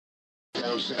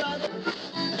hills of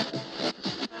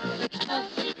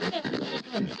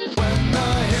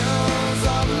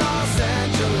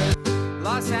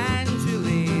Los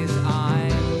Angeles,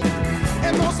 I'm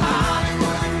and most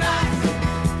Hollywood nights.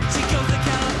 She goes to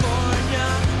California,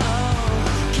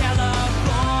 oh,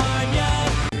 California.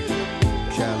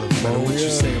 What you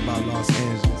say about Los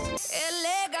Angeles?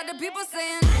 LA got the people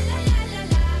saying,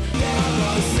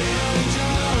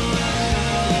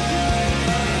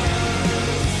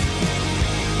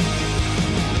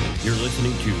 You're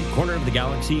listening to Corner of the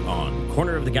Galaxy on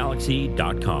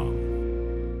cornerofthegalaxy.com.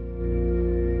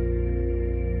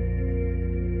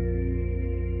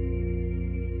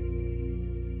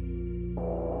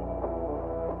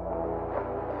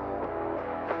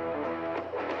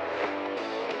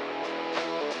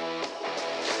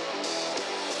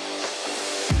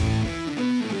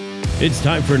 It's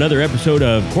time for another episode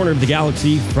of Corner of the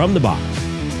Galaxy from the Box,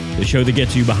 the show that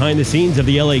gets you behind the scenes of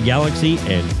the LA Galaxy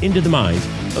and into the minds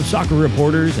of soccer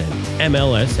reporters and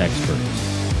MLS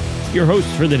experts. Your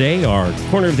hosts for the day are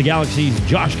Corner of the Galaxy's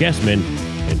Josh Gessman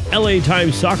and LA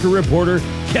Times soccer reporter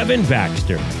Kevin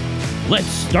Baxter. Let's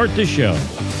start the show.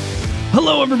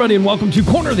 Hello, everybody, and welcome to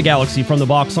Corner of the Galaxy from the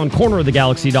Box on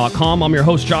cornerofthegalaxy.com. I'm your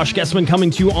host, Josh Gessman, coming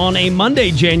to you on a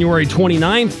Monday, January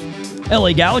 29th.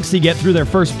 LA Galaxy get through their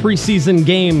first preseason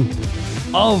game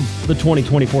of the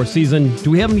 2024 season. Do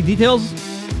we have any details?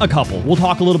 A couple. We'll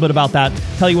talk a little bit about that,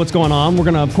 tell you what's going on. We're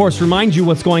going to, of course, remind you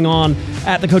what's going on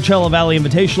at the Coachella Valley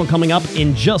Invitational coming up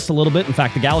in just a little bit. In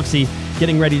fact, the Galaxy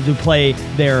getting ready to play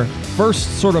their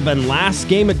first sort of and last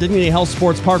game at Dignity Health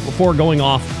Sports Park before going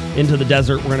off into the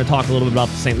desert. We're going to talk a little bit about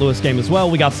the St. Louis game as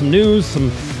well. We got some news,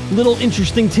 some little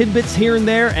interesting tidbits here and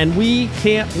there, and we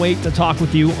can't wait to talk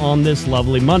with you on this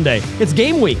lovely Monday. It's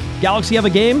game week. Galaxy have a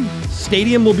game.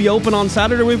 Stadium will be open on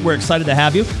Saturday. We're excited to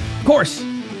have you. Of course,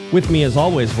 with me as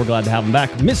always, we're glad to have him back,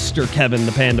 Mr. Kevin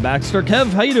the Panda Baxter. Kev,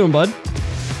 how you doing, bud?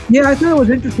 Yeah, I thought it was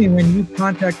interesting when you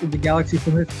contacted the Galaxy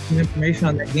for some information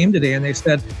on that game today, and they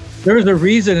said there was a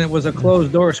reason it was a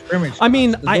closed-door scrimmage. I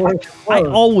mean, I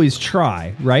always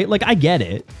try, right? Like, I get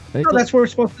it. Right? No, that's what we're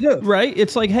supposed to do. Right?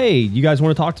 It's like, hey, you guys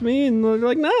want to talk to me? And they're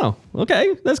like, no.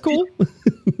 Okay, that's cool.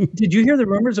 Did you hear the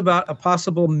rumors about a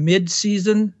possible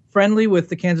mid-season friendly with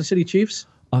the Kansas City Chiefs?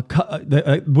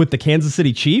 With the Kansas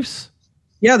City Chiefs?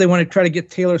 Yeah, they want to try to get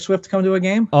Taylor Swift to come to a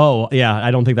game. Oh, yeah, I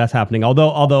don't think that's happening.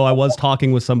 Although I was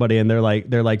talking with somebody and they're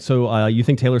like, so you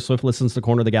think Taylor Swift listens to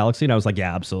Corner of the Galaxy? And I was like,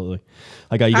 yeah, absolutely.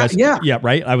 Like, you guys, yeah,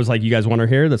 right. I was like, you guys want her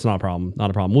here? That's not a problem. Not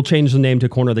a problem. We'll change the name to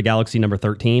Corner of the Galaxy number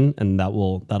 13, and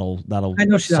that'll. I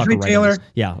know she's hi, Taylor.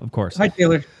 Yeah, of course. Hi,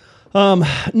 Taylor.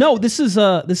 No, this is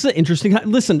an interesting.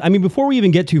 Listen, I mean, before we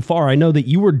even get too far, I know that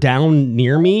you were down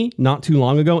near me not too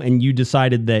long ago, and you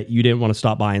decided that you didn't want to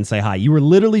stop by and say hi. You were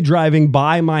literally driving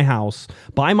by my house,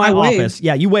 by my office. Waved.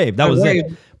 Yeah, you waved. That was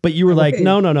it. But you were like,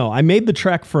 no. I made the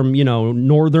trek from,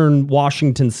 northern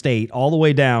Washington State all the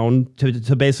way down to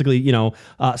basically,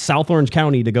 South Orange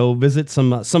County to go visit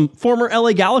some former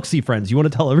LA Galaxy friends. You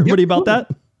want to tell everybody about that?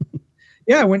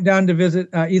 Yeah, I went down to visit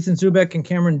Ethan Zubek and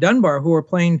Cameron Dunbar, who are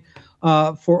playing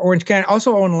for Orange County.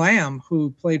 Also Owen Lamb,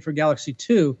 who played for Galaxy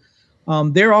 2.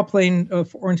 They're all playing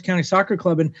for Orange County Soccer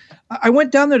Club. And I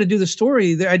went down there to do the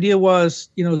story. The idea was,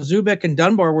 Zubek and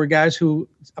Dunbar were guys who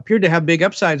appeared to have big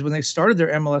upsides when they started their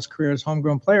MLS career as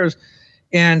homegrown players.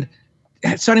 And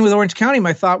signing with Orange County,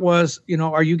 my thought was,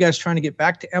 are you guys trying to get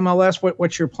back to MLS?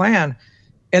 What's your plan?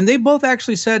 And they both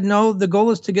actually said, no, the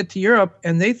goal is to get to Europe.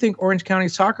 And they think Orange County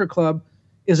Soccer Club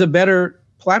is a better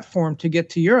platform to get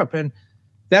to Europe. And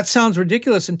that sounds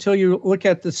ridiculous until you look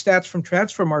at the stats from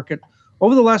Transfer Market.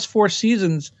 Over the last 4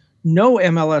 seasons, no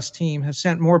MLS team has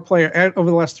sent more players, over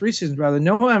the last 3 seasons rather,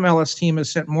 no MLS team has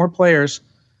sent more players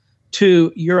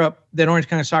to Europe than Orange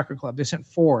County Soccer Club. They sent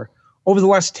 4. Over the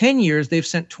last 10 years, they've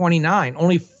sent 29.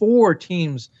 Only 4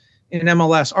 teams in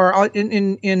MLS, or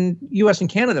in US and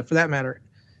Canada for that matter,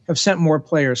 have sent more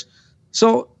players.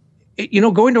 So,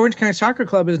 going to Orange County Soccer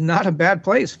Club is not a bad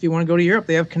place if you want to go to Europe.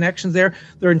 They have connections there.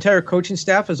 Their entire coaching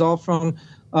staff is all from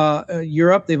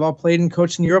Europe. They've all played and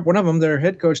coached in Europe. One of them, their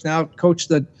head coach now,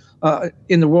 coached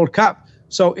in the World Cup.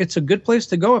 So it's a good place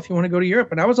to go if you want to go to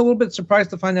Europe. And I was a little bit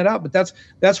surprised to find that out, but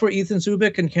that's where Ethan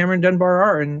Zubik and Cameron Dunbar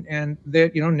are, and they,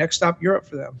 next stop Europe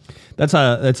for them. That's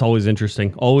always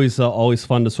interesting. Always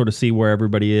fun to sort of see where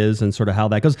everybody is and sort of how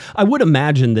that goes. I would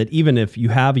imagine that even if you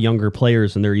have younger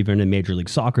players and they're even in Major League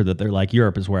Soccer, that they're like,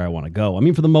 Europe is where I want to go. I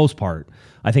mean, for the most part,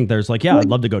 I think there's like, yeah, I'd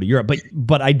love to go to Europe,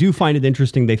 but I do find it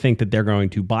interesting. They think that they're going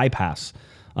to bypass,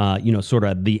 sort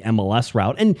of the MLS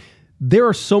route. And there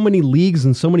are so many leagues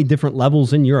and so many different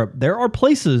levels in Europe. There are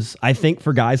places, I think,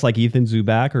 for guys like Ethan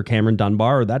Zubak or Cameron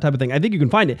Dunbar or that type of thing. I think you can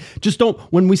find it. Just don't,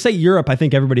 when we say Europe, I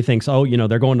think everybody thinks, oh,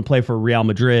 they're going to play for Real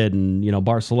Madrid and,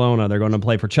 Barcelona, they're going to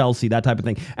play for Chelsea, that type of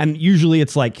thing. And usually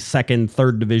it's like second,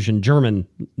 third division German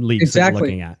leagues that you're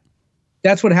looking at.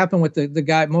 That's what happened with the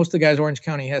guy. Most of the guys Orange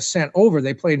County has sent over,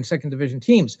 they played in second division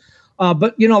teams.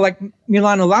 But, like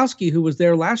Milan Olowski, who was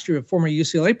there last year, a former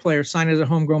UCLA player, signed as a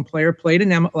homegrown player, played in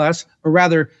MLS, or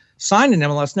rather signed in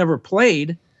MLS, never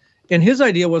played. And his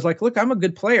idea was like, look, I'm a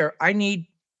good player. I need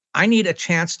a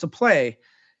chance to play.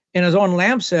 And as Owen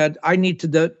Lamb said, I need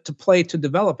to play to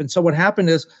develop. And so what happened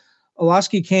is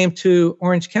Olowski came to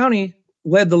Orange County,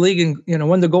 led the league and,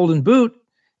 won the Golden Boot,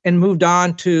 and moved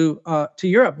on to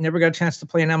Europe. Never got a chance to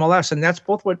play in MLS. And that's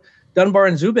both what Dunbar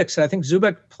and Zubik said. I think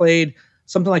Zubik played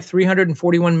something like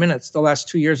 341 minutes the last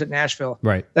 2 years at Nashville.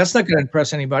 Right. That's not going to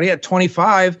impress anybody. At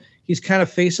 25, he's kind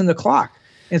of facing the clock.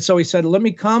 And so he said, let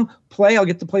me come play. I'll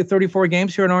get to play 34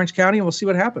 games here in Orange County, and we'll see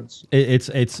what happens. It's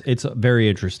a very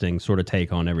interesting sort of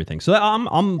take on everything. So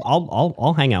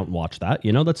I'll hang out and watch that.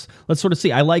 Let's sort of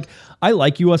see. I like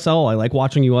USL. I like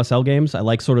watching USL games. I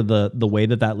like sort of the way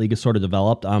that league is sort of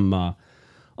developed.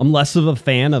 I'm less of a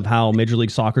fan of how Major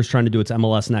League Soccer is trying to do its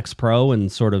MLS Next Pro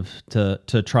and sort of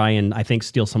to try and, I think,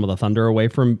 steal some of the thunder away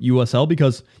from USL,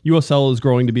 because USL is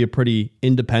growing to be a pretty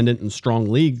independent and strong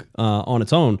league on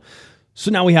its own. So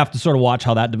now we have to sort of watch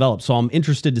how that develops. So I'm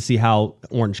interested to see how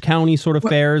Orange County sort of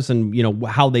fares and,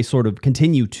 how they sort of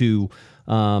continue to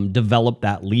develop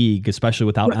that league, especially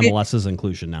without MLS's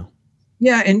inclusion now.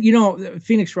 Yeah, and,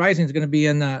 Phoenix Rising is going to be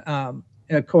in the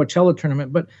Coachella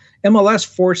tournament, but MLS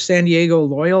forced San Diego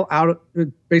Loyal out,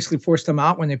 basically forced them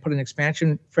out when they put an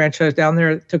expansion franchise down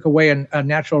there. It took away a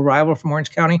natural rival from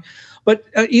Orange County. But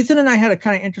Ethan and I had a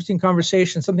kind of interesting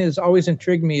conversation. Something that's always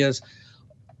intrigued me is,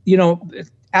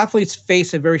 athletes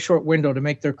face a very short window to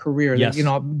make their career. Yes.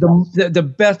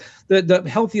 The best, the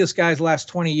healthiest guys last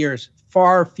 20 years,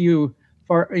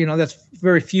 that's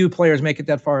very few players make it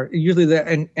that far. Usually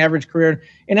an average career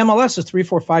in MLS is 3,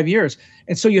 4, 5 years.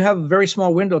 And so you have a very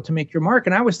small window to make your mark.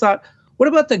 And I always thought, what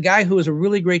about the guy who was a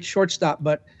really great shortstop,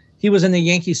 but he was in the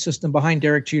Yankees system behind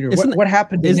Derek Jeter? What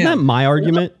happened to him? Isn't that my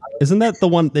argument?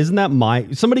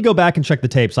 Somebody go back and check the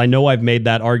tapes. I know I've made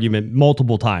that argument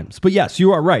multiple times. But yes,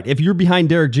 you are right. If you're behind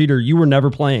Derek Jeter, you were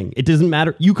never playing. It doesn't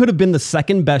matter. You could have been the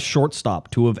second best shortstop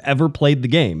to have ever played the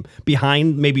game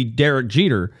behind maybe Derek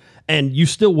Jeter, and you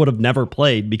still would have never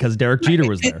played because Derek Jeter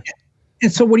was there.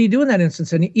 And so what do you do in that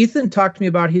instance? And Ethan talked to me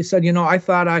about, he said, I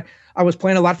thought I was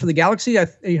playing a lot for the Galaxy.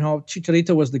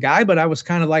 Chicharito was the guy, but I was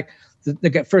kind of like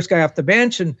the first guy off the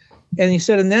bench. And he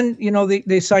said, and then,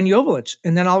 they signed Joveljic.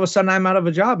 And then all of a sudden I'm out of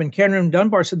a job. And Cameron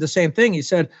Dunbar said the same thing. He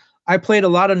said, I played a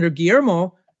lot under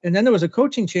Guillermo, and then there was a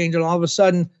coaching change, and all of a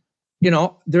sudden,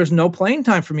 there's no playing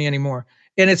time for me anymore.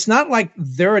 And it's not like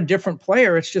they're a different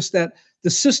player. It's just that the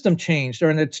system changed,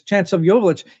 or in the chance of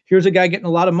Joveljic, here's a guy getting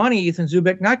a lot of money, Ethan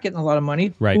Zubik not getting a lot of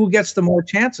money. Right. Who gets the more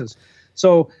chances?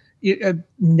 So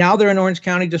now they're in Orange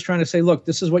County just trying to say, look,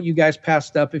 this is what you guys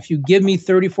passed up. If you give me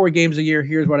 34 games a year,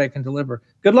 here's what I can deliver.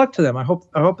 Good luck to them. I hope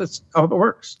it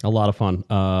works. A lot of fun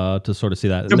to sort of see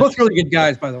that. They're both really good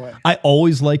guys, by the way. I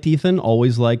always liked Ethan,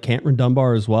 always liked Cameron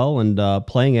Dunbar as well. And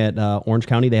playing at Orange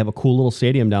County, they have a cool little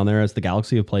stadium down there, as the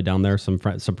Galaxy have played down there some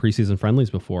preseason friendlies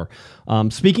before.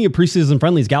 Speaking of preseason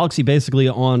friendlies, Galaxy basically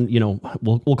on,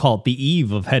 we'll call it the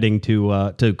eve of heading to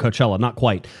Coachella. Not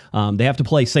quite. They have to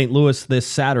play St. Louis this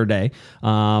Saturday.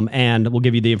 And we'll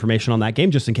give you the information on that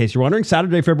game just in case you're wondering.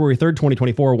 Saturday, February 3rd,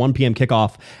 2024, 1 p.m.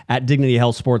 kickoff at Dignity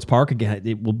Health Sports Park. Again,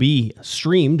 it will be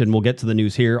streamed, and we'll get to the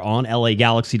news here on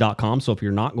LAGalaxy.com. So if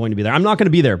you're not going to be there, I'm not going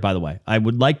to be there, by the way. I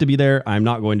would like to be there. I'm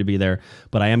not going to be there,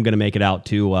 but I am going to make it out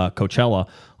to Coachella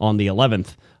on the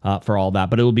 11th. For all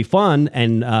that, but it will be fun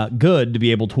and good to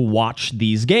be able to watch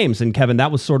these games. And Kevin,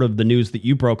 that was sort of the news that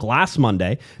you broke last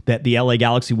Monday, that the LA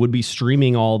Galaxy would be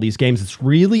streaming all these games. It's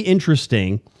really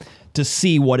interesting to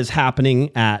see what is happening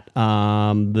at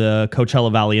the Coachella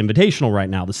Valley Invitational right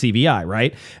now, the CVI,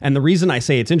 right? And the reason I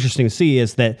say it's interesting to see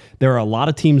is that there are a lot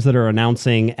of teams that are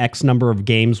announcing X number of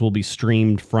games will be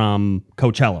streamed from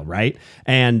Coachella, right?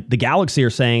 And the Galaxy are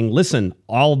saying, listen,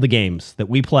 all of the games that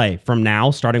we play from now,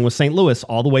 starting with St. Louis,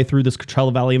 all the way through this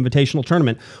Coachella Valley Invitational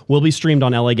tournament, will be streamed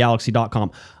on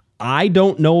LAGalaxy.com. I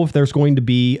don't know if there's going to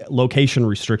be location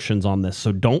restrictions on this,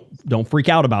 so don't freak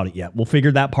out about it yet. We'll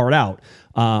figure that part out.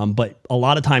 But a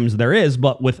lot of times there is.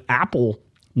 But with Apple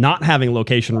not having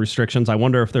location restrictions, I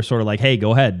wonder if they're sort of like, hey,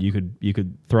 go ahead. You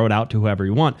could throw it out to whoever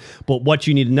you want. But what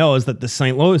you need to know is that the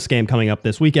St. Louis game coming up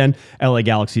this weekend,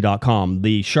 LAGalaxy.com.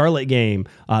 The Charlotte game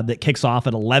that kicks off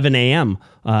at 11 a.m.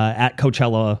 At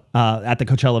Coachella, at the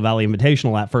Coachella Valley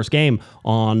Invitational, that first game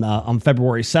on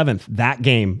February 7th. That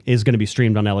game is going to be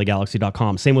streamed on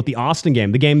LAGalaxy.com. Same with the Austin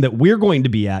game, the game that we're going to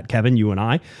be at, Kevin, you and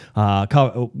I.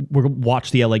 We'll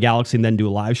watch the LA Galaxy and then do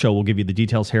a live show. We'll give you the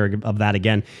details here of that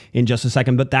again in just a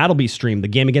second, but that'll be streamed. The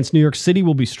game against New York City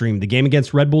will be streamed. The game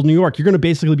against Red Bull New York, you're going to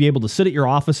basically be able to sit at your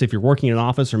office if you're working in an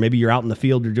office, or maybe you're out in the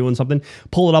field, you're doing something,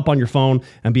 pull it up on your phone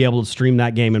and be able to stream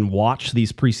that game and watch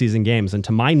these preseason games. And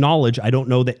to my knowledge, I don't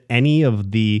know that any of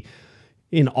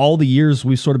in all the years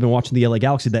we've sort of been watching the LA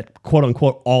Galaxy, that quote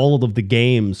unquote all of the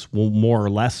games will more or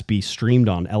less be streamed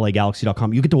on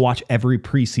LAGalaxy.com. You get to watch every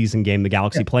preseason game the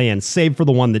Galaxy play in, save for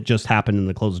the one that just happened in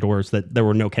the closed doors that there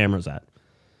were no cameras at.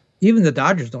 Even the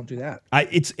Dodgers don't do that. I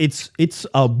think it's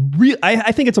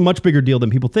a much bigger deal than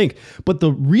people think. But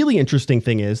the really interesting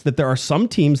thing is that there are some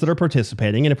teams that are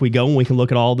participating, and if we go and we can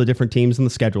look at all the different teams and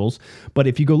the schedules. But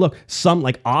if you go look, some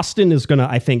like Austin is going to,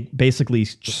 I think, basically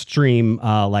stream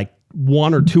like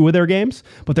one or two of their games,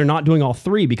 but they're not doing all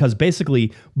three because basically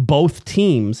both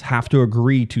teams have to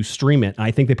agree to stream it. And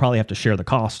I think they probably have to share the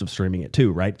cost of streaming it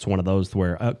too, right? It's one of those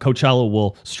where Coachella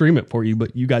will stream it for you,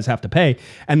 but you guys have to pay.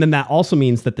 And then that also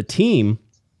means that the team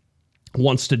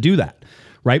wants to do that,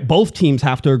 right? Both teams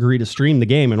have to agree to stream the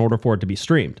game in order for it to be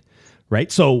streamed,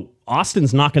 right? So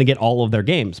Austin's not going to get all of their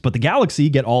games, but the Galaxy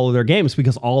get all of their games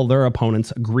because all of their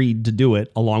opponents agreed to do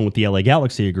it, along with the LA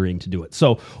Galaxy agreeing to do it.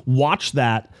 So watch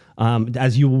that.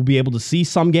 As you will be able to see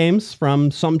some games from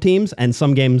some teams and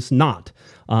some games not.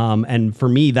 And for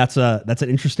me, that's an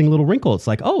interesting little wrinkle. It's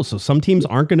like, oh, so some teams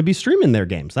aren't going to be streaming their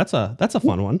games. That's a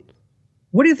fun one.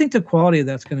 What do you think the quality of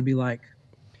that's going to be like?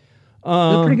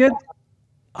 Is it pretty good?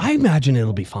 I imagine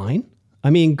it'll be fine.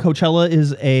 I mean, Coachella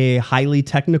is a highly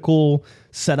technical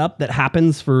setup that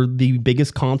happens for the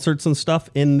biggest concerts and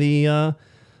stuff in the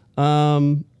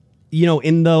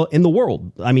in the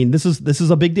world. I mean, this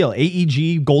is a big deal.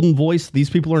 AEG, Golden Voice, these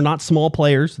people are not small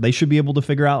players. They should be able to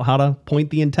figure out how to point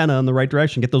the antenna in the right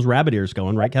direction, get those rabbit ears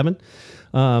going, right, Kevin?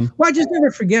 Well, I just never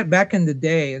forget back in the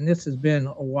day, and this has been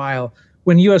a while,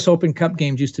 when U.S. Open Cup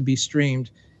games used to be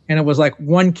streamed, and it was like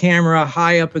one camera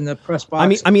high up in the press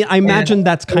box. I imagine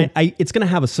that's it's going to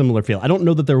have a similar feel. I don't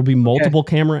know that there will be multiple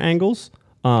camera angles,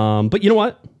 but you know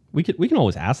what? We can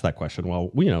always ask that question. Well,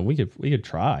 we could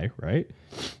try, right?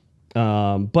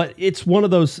 But it's one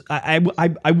of those,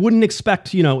 I wouldn't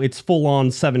expect, it's full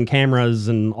on 7 cameras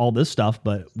and all this stuff,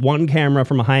 but one camera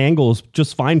from a high angle is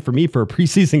just fine for me for a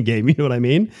preseason game. You know what I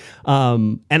mean?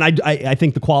 And I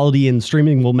think the quality in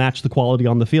streaming will match the quality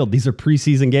on the field. These are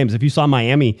preseason games. If you saw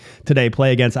Miami today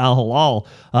play against Al Hilal,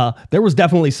 there was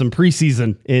definitely some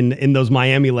preseason in those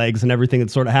Miami legs and everything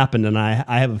that sort of happened. And I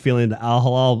have a feeling that Al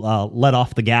Hilal let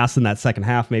off the gas in that second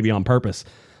half, maybe on purpose.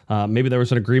 Maybe there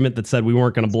was an agreement that said we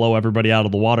weren't going to blow everybody out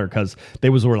of the water because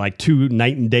were like 2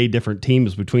 night and day different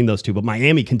teams between those two. But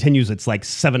Miami continues its like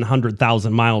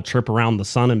 700,000 mile trip around the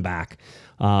sun and back.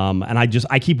 And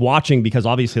I keep watching because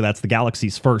obviously that's the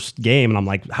Galaxy's first game. And I'm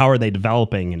like, how are they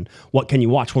developing and what can you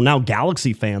watch? Well, now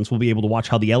Galaxy fans will be able to watch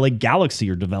how the LA Galaxy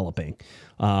are developing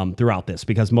throughout this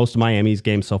because most of Miami's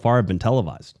games so far have been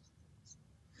televised.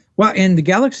 Well, and the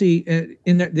Galaxy,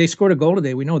 they scored a goal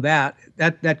today. We know that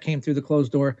came through the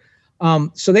closed door.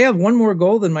 So they have one more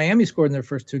goal than Miami scored in their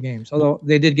first 2 games, although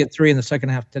they did get 3 in the second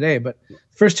half today. But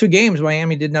first 2 games,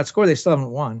 Miami did not score. They still haven't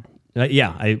won. I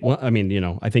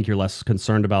think you're less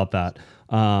concerned about that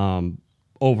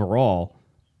overall.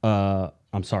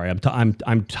 I'm sorry, I'm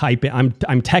typing, I'm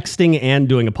texting and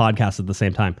doing a podcast at the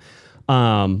same time.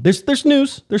 There's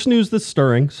news that's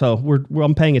stirring, so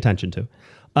I'm paying attention to.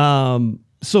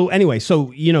 So anyway,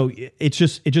 it's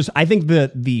just I think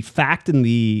the fact and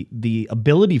the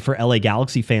ability for LA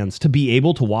Galaxy fans to be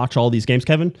able to watch all these games,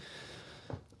 Kevin.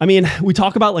 I mean, we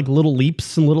talk about like little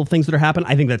leaps and little things that are happening.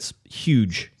 I think that's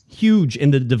huge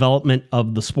in the development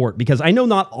of the sport because I know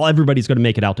not everybody's going to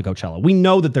make it out to Coachella. We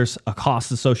know that there's a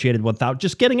cost associated without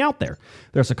just getting out there.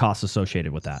 There's a cost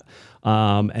associated with that.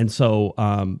 And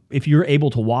so if you're able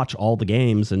to watch all the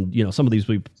games and, some of these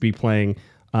will be playing,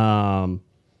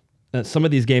 some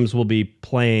of these games will be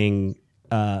playing,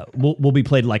 will be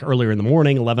played like earlier in the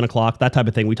morning, 11 o'clock, that type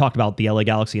of thing. We talked about the LA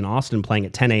Galaxy in Austin playing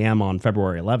at 10 a.m. on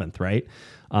February 11th, right?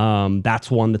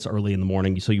 That's one that's early in the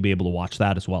morning, so you'll be able to watch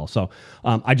that as well. So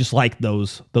I just like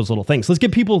those little things. Let's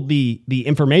give people the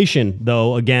information,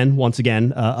 though, once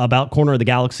again, about Corner of the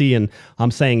Galaxy. And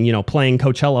I'm saying, playing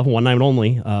Coachella, one night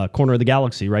only, Corner of the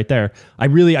Galaxy right there.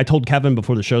 I told Kevin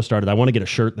before the show started, I want to get a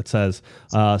shirt that says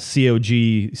COG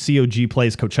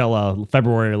plays Coachella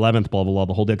February 11th, blah, blah, blah,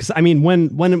 the whole day. Because, I mean,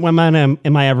 when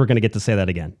am I ever going to get to say that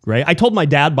again, right? I told my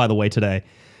dad, by the way, today,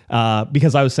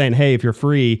 because I was saying, hey, if you're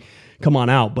free, come on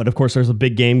out. But of course, there's a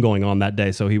big game going on that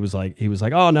day. So he was like,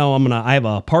 oh no, I have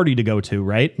a party to go to,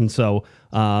 right? And so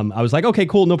I was like, okay,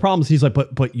 cool, no problems. He's like,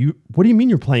 but you, what do you mean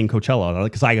you're playing Coachella?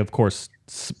 Because I, of course,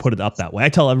 put it up that way. I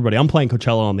tell everybody I'm playing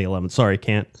Coachella on the 11th. Sorry,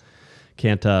 can't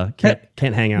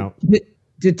hang out.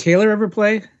 Did Taylor ever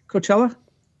play Coachella?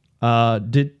 I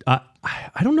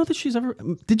don't know that she's ever.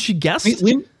 Did she guess?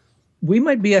 We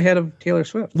might be ahead of Taylor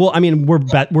Swift. Well, I mean, we're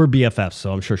BFFs,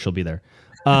 so I'm sure she'll be there.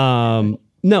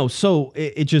 No, so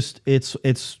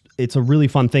it's a really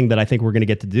fun thing that I think we're going to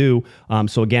get to do.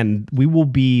 So again, we will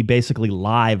be basically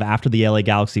live after the LA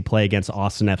Galaxy play against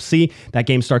Austin FC. That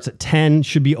game starts at 10,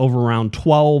 should be over around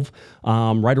 12,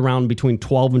 right around between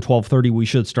 12 and 12:30. We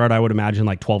should start, I would imagine,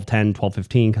 like 12:10,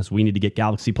 12:15, because we need to get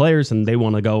Galaxy players and they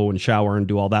want to go and shower and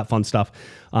do all that fun stuff.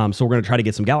 So we're going to try to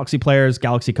get some Galaxy players,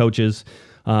 Galaxy coaches,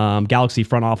 Galaxy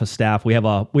front office staff. We have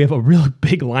a real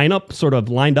big lineup sort of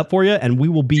lined up for you, and we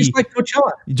will be just like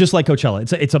Coachella.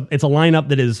 It's a lineup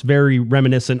that is very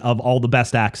reminiscent of all the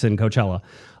best acts in Coachella.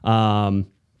 By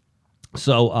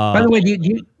the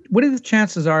way, what are the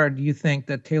chances do you think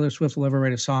that Taylor Swift will ever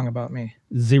write a song about me?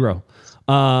 0.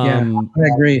 Yeah, I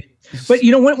agree. But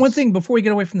one thing before we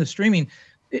get away from the streaming,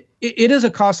 it is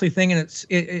a costly thing,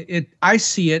 and I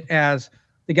see it as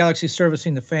the Galaxy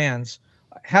servicing the fans,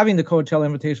 having the Coachella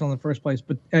Invitational in the first place,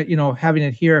 but having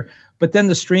it here, but then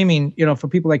the streaming, for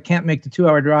people that can't make the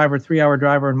 2-hour drive or 3-hour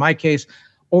drive, or in my case,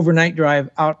 overnight drive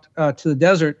out to the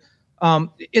desert,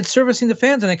 it's servicing the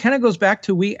fans. And it kind of goes back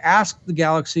to, we asked the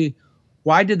Galaxy,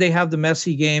 why did they have the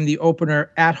Messi game, the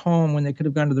opener, at home when they could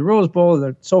have gone to the Rose Bowl or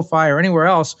the SoFi or anywhere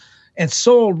else and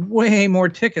sold way more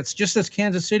tickets, just as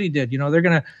Kansas City did.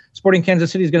 Sporting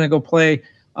Kansas City is going to go play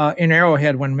in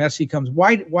Arrowhead when Messi comes.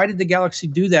 Why did the Galaxy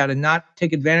do that and not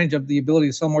take advantage of the ability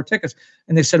to sell more tickets?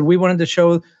 And they said, we wanted to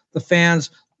show the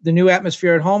fans the new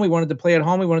atmosphere at home. We wanted to play at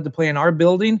home. We wanted to play in our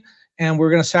building, and we're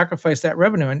going to sacrifice that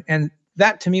revenue. And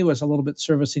that to me was a little bit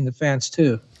servicing the fans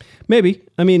too. Maybe.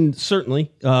 I mean, certainly.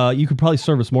 You could probably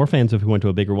service more fans if we went to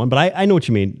a bigger one, but I know what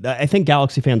you mean. I think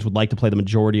Galaxy fans would like to play the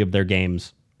majority of their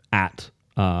games at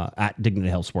Dignity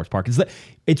Health Sports Park.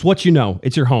 It's what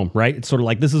it's your home, right? It's sort of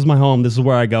like, this is my home, this is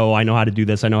where I go, I know how to do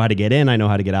this, I know how to get in, I know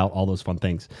how to get out, all those fun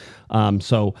things.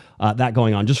 So that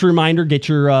going on. Just a reminder, get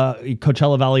your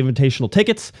Coachella Valley Invitational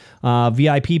tickets,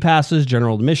 VIP passes,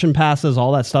 general admission passes,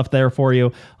 all that stuff there for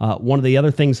you. One of the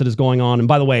other things that is going on, and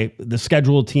by the way, the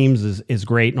schedule of teams is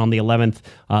great, and on the 11th,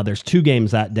 there's 2 games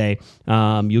that day.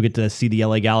 You'll get to see the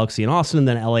LA Galaxy in Austin, and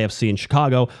then LAFC in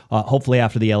Chicago. Hopefully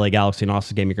after the LA Galaxy and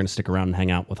Austin game, you're going to stick around and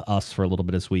hang out with us for a little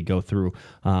bit as we go through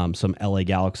some LA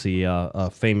Galaxy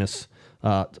famous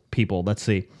people. Let's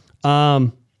see.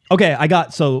 Okay, I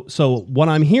got so what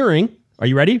I'm hearing. Are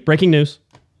you ready? Breaking news.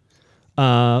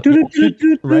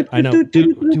 Right, I know.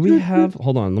 Do we have?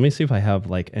 Hold on. Let me see if I have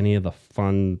like any of the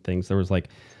fun things. There was like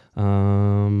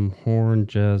horn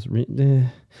jazz.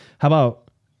 How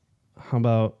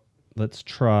about let's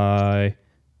try.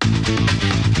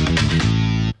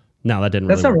 No, that didn't.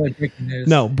 That's really not really breaking news.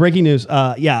 No, breaking news.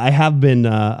 Yeah, I have been.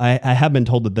 I have been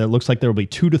told that there looks like there will be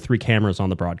 2 to 3 cameras on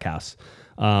the broadcast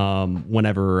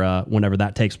whenever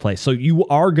that takes place. So you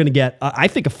are going to get, I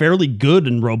think, a fairly good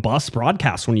and robust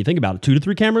broadcast when you think about it. 2 to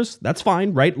 3 cameras, that's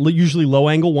fine, right? Usually low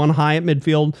angle, 1 high at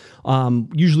midfield,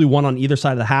 usually 1 on either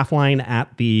side of the half line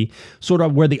at the sort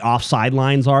of where the offside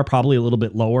lines are, probably a little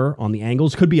bit lower on the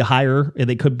angles. Could be higher.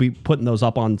 They could be putting those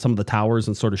up on some of the towers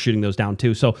and sort of shooting those down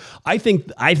too. So I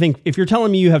think if you're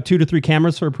telling me you have 2 to 3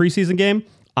 cameras for a preseason game,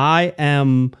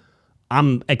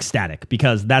 I'm ecstatic,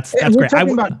 because that's great.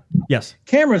 Yes,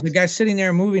 cameras, the guy sitting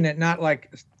there moving it, not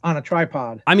like on a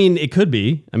tripod. I mean, it could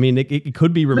be. I mean, it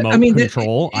could be remote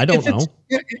control. I don't know.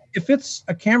 If it's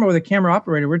a camera with a camera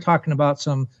operator, we're talking about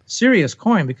some serious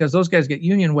coin, because those guys get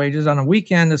union wages on a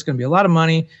weekend. That's going to be a lot of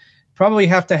money. Probably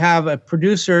have to have a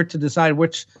producer to decide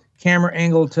which camera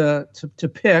angle to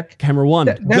pick. Camera 1,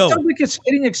 that go. Sounds like it's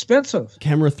getting expensive.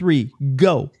 Camera 3,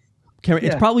 go. Cameron,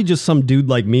 it's probably just some dude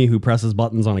like me who presses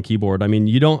buttons on a keyboard. I mean,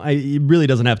 it really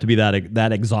doesn't have to be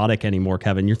that exotic anymore,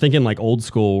 Kevin. You're thinking like old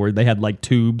school where they had like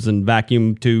tubes and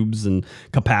vacuum tubes and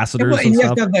capacitors and you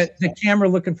stuff. have to have the camera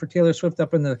looking for Taylor Swift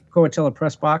up in the Coachella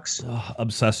press box.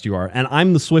 Obsessed you are. And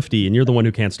I'm the Swiftie and you're the one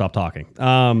who can't stop talking.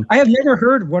 I have never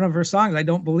heard one of her songs, I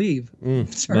don't believe.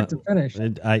 Start to finish.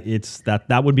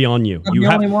 That would be on you. I'm the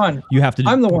only one. You have to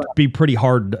I'm the one. be pretty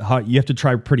hard. You have to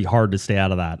try pretty hard to stay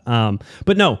out of that.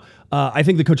 But no, I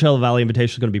think the Coachella Valley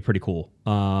Invitational is going to be pretty cool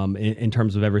in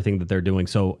terms of everything that they're doing.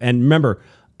 So, and remember,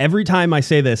 every time I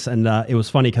say this, and it was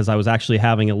funny because I was actually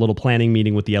having a little planning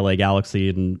meeting with the LA Galaxy,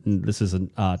 and this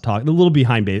isn't talk a little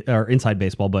behind or inside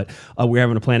baseball, but we're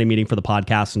having a planning meeting for the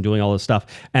podcast and doing all this stuff.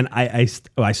 And I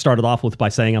started off by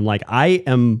saying, I'm like, I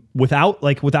am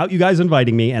without you guys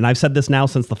inviting me, and I've said this now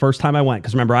since the first time I went,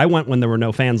 because remember, I went when there were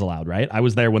no fans allowed, right? I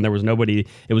was there when there was nobody.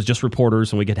 It was just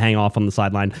reporters, and we could hang off on the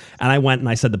sideline. And I went and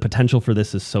I said, the potential for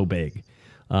this is so big.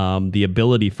 The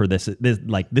ability for this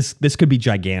could be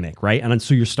gigantic, right? And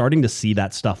so you're starting to see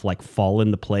that stuff like fall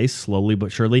into place slowly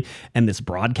but surely. And this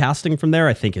broadcasting from there,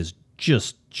 I think, is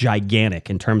just gigantic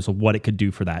in terms of what it could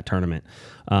do for that tournament.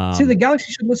 See, the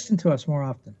Galaxy should listen to us more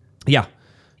often. Yeah.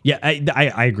 Yeah,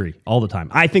 I agree all the time.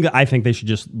 I think they should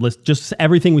just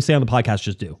everything we say on the podcast,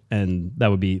 just do, and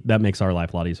that makes our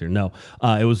life a lot easier. No,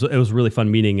 it was a really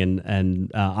fun meeting,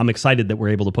 and I'm excited that we're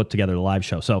able to put together the live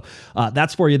show. So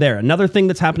that's for you there. Another thing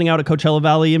that's happening out at Coachella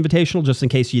Valley Invitational, just in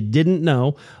case you didn't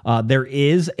know, there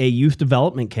is a youth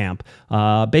development camp,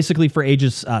 basically for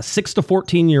ages 6 to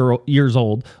 14 years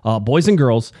old, boys and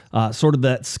girls, sort of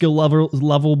that skill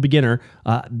level beginner.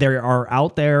 They are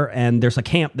out there, and there's a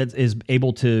camp that is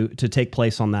able to take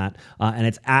place on that, and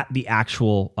it's at the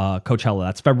actual Coachella.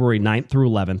 That's February 9th through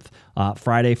 11th,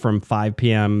 Friday from 5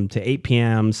 p.m. to 8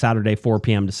 p.m., Saturday 4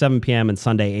 p.m. to 7 p.m., and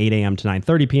Sunday 8 a.m. to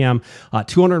 9:30 p.m.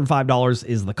 $205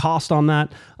 is the cost on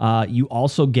that. You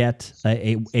also get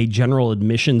a general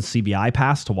admission CBI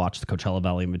pass to watch the Coachella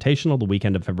Valley Invitational the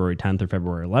weekend of February 10th or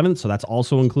February 11th, so that's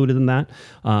also included in that.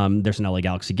 There's an LA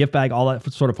Galaxy gift bag, all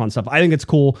that sort of fun stuff. I think it's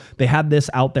cool. They had this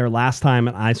out there last time,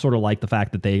 and I sort of like the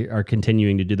fact that they are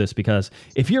continuing to do this, because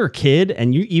if you're a kid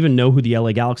and you even know who the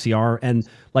LA Galaxy are, and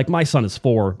like my son is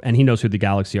 4 and he knows who the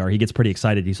Galaxy are, he gets pretty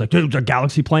excited. He's like, dude, the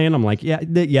Galaxy playing? I'm like, yeah,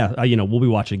 we'll be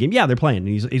watching a game. Yeah, they're playing. And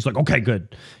he's like, okay,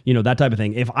 good. That type of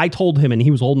thing. If I told him and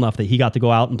he was old enough that he got to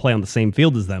go out and play on the same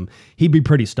field as them, he'd be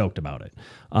pretty stoked about it.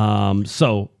 And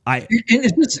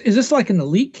is this like an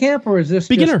elite camp, or is this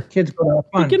beginner? Just kids go to have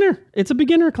fun? Beginner. It's a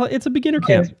beginner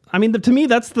camp. I mean, to me,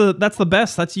 that's the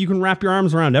best. That's, you can wrap your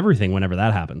arms around everything whenever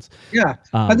that happens. Yeah,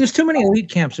 but there's too many elite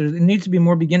camps. There needs to be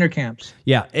more beginner camps.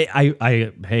 Yeah,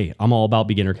 I'm all about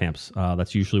beginner camps.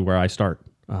 That's usually where I start.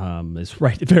 Is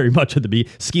right very much at the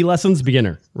ski lessons,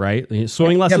 beginner, right?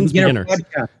 Swimming lessons, beginner.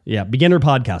 Podcast. Yeah, beginner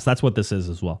podcast. That's what this is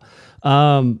as well.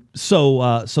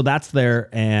 So that's there,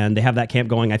 and they have that camp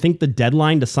going. I think the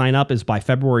deadline to sign up is by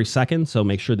February 2nd, so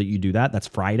make sure that you do that. That's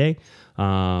Friday.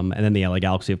 And then the LA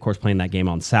Galaxy, of course, playing that game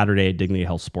on Saturday at Dignity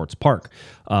Health Sports Park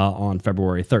on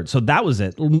February 3rd. So that was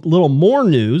it. Little more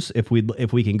news, if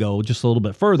we can go just a little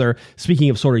bit further. Speaking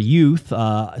of sort of youth,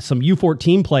 some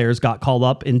U14 players got called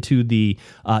up into the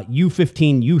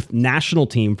U15 youth national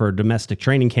team for a domestic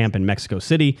training camp in Mexico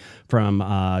City from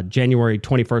January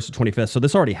 21st to 25th. So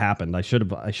this already happened. I should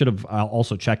have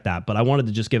also checked that, but I wanted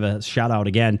to just give a shout out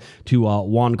again to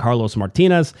Juan Carlos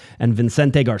Martinez and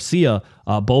Vicente Garcia,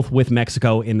 both with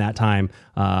Mexico in that time,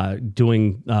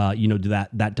 doing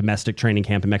that domestic training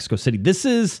camp in Mexico City. This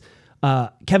is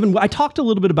Kevin. I talked a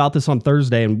little bit about this on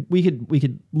Thursday, and we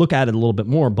could look at it a little bit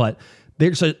more, but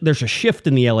there's a shift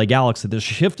in the LA Galaxy. There's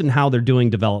a shift in how they're doing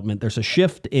development. There's a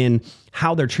shift in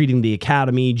how they're treating the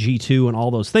academy, G2, and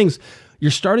all those things. You're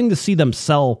starting to see them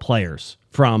sell players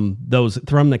from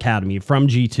the academy, from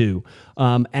G2.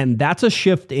 And that's a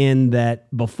shift in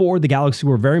that before the Galaxy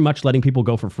were very much letting people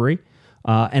go for free.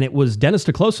 And it was Dennis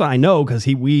DeClosa, I know, because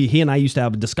he and I used to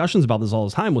have discussions about this all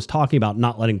the time, was talking about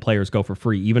not letting players go for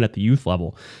free, even at the youth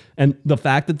level. And the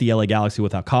fact that the LA Galaxy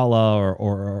with Alcala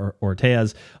or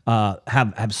Ortez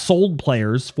have sold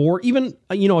players for even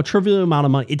a trivial amount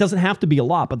of money. It doesn't have to be a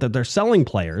lot, but that they're selling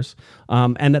players,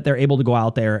 and that they're able to go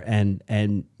out there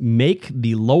and make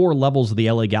the lower levels of the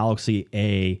LA Galaxy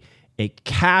a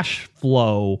cash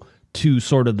flow to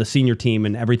sort of the senior team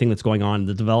and everything that's going on in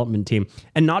the development team,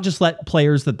 and not just let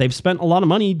players that they've spent a lot of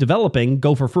money developing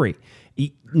go for free. I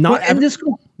was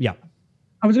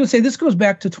going to say, this goes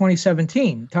back to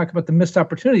 2017. Talk about the missed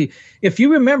opportunity. If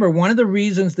you remember, one of the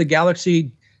reasons the Galaxy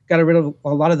got rid of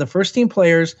a lot of the first team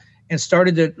players and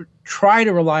started to try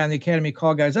to rely on the academy,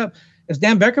 call guys up, as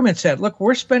Dan Beckerman said, look,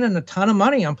 we're spending a ton of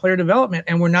money on player development,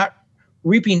 and we're not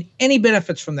reaping any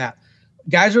benefits from that.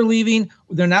 Guys are leaving.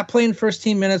 They're not playing first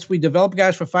team minutes. We develop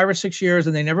guys for 5 or 6 years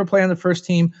and they never play on the first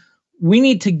team. We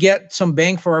need to get some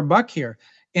bang for our buck here.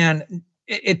 And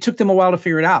it took them a while to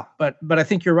figure it out, but I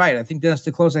think you're right. I think Dennis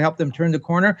DeClosa helped them turn the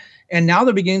corner, and now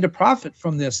they're beginning to profit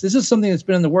from this. This is something that's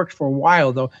been in the works for a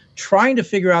while, though, trying to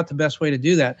figure out the best way to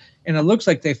do that. And it looks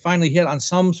like they finally hit on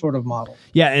some sort of model.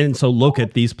 Yeah, and so look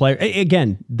at these players.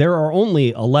 Again, there are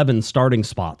only 11 starting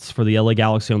spots for the LA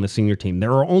Galaxy on the senior team.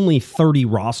 There are only 30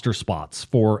 roster spots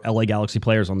for LA Galaxy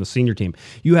players on the senior team.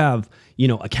 You have,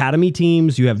 academy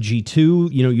teams, you have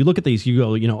G2, you look at these, you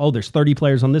go, oh, there's 30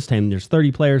 players on this team, there's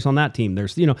 30 players on that team.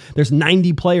 There's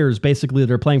 90 players basically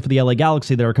that are playing for the LA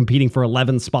Galaxy that are competing for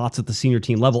 11 spots at the senior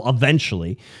team level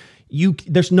eventually.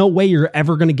 There's no way you're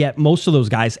ever going to get most of those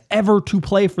guys ever to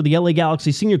play for the LA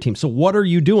Galaxy senior team. So what are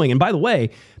you doing? And by the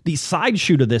way, the side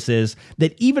shoe to this is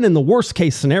that even in the worst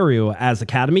case scenario as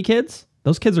academy kids,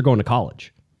 those kids are going to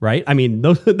college, right? I mean,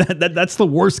 that's the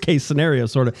worst case scenario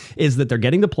sort of, is that they're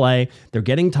getting to play, they're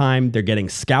getting time, they're getting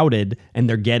scouted, and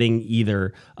they're getting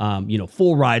either,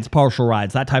 full rides, partial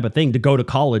rides, that type of thing to go to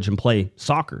college and play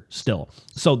soccer still.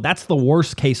 So that's the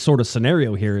worst case sort of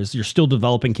scenario here, is you're still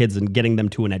developing kids and getting them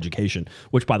to an education,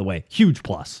 which, by the way, huge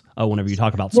plus whenever you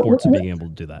talk about sports and being able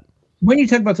to do that. When you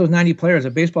talk about those 90 players, a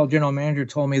baseball general manager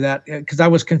told me that, because I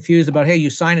was confused about, hey,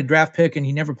 you signed a draft pick and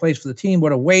he never plays for the team.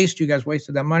 What a waste. You guys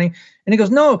wasted that money. And he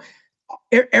goes, no,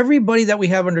 everybody that we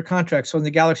have under contract. So in the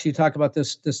Galaxy, you talk about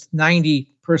this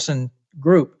 90-person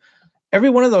group. Every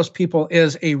one of those people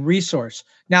is a resource.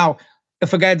 Now,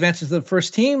 if a guy advances to the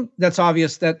first team, that's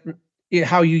obvious that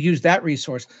how you use that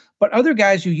resource. But other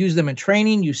guys, you use them in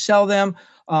training, you sell them.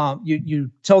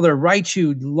 You tell their rights,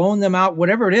 you loan them out,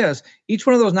 whatever it is. Each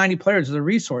one of those 90 players is a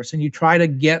resource, and you try to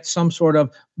get some sort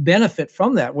of benefit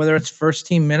from that, whether it's first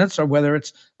team minutes or whether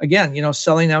it's, again,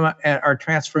 selling them or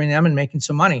transferring them and making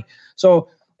some money. So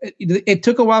it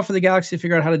took a while for the Galaxy to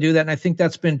figure out how to do that, and I think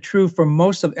that's been true for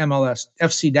most of MLS.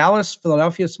 FC Dallas,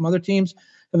 Philadelphia, some other teams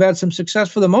have had some success.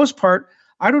 For the most part,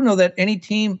 I don't know that any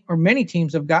team or many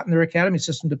teams have gotten their academy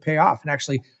system to pay off and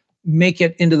actually make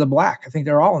it into the black. I think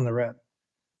they're all in the red.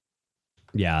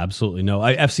 Yeah, absolutely. No,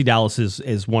 FC Dallas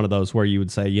is one of those where you would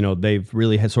say, they've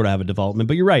really sort of have a development.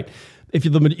 But you're right. If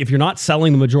you're not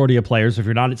selling the majority of players, if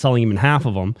you're not selling even half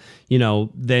of them,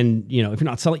 then, if you're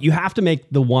not selling, you have to make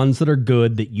the ones that are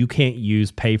good that you can't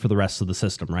use pay for the rest of the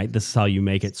system, right? This is how you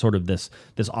make it sort of this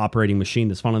operating machine,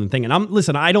 this fun thing. And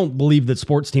listen, I don't believe that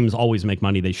sports teams always make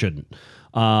money. They shouldn't.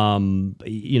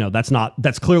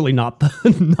 That's clearly not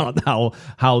not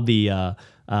how the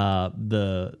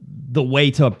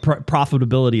way to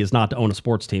profitability is not to own a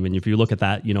sports team. And if you look at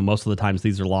that, most of the times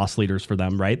these are loss leaders for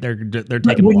them, right? They're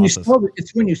taking losses.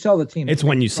 It's when you sell the team. It's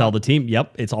when you sell the team.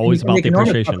 Yep. It's always about the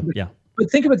appreciation. Yeah.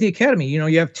 But think about the academy.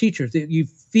 You have teachers. You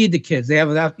feed the kids. They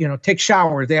have take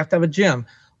showers. They have to have a gym.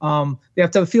 They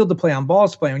have to have a field to play on,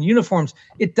 balls to play on, uniforms.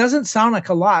 It doesn't sound like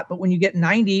a lot, but when you get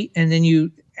 90 and then you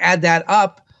add that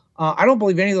up, I don't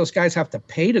believe any of those guys have to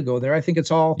pay to go there. I think it's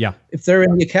all, if they're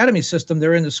in the academy system,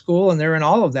 they're in the school and they're in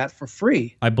all of that for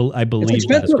free. I believe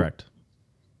that is correct.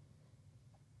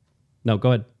 No,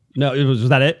 go ahead. No, was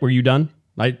that it? Were you done?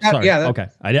 Sorry. Yeah. Okay.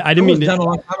 I didn't mean to. Done a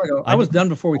long time ago. I was done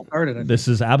before we started. This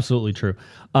is absolutely true.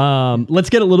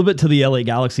 Let's get a little bit to the LA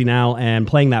Galaxy now and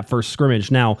playing that first scrimmage.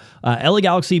 Now, LA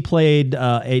Galaxy played to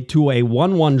a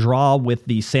 1-1 draw with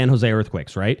the San Jose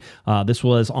Earthquakes, right? This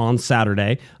was on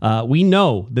Saturday. We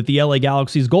know that the LA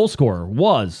Galaxy's goal scorer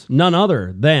was none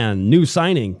other than new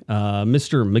signing,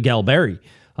 Mr. Miguel Berry.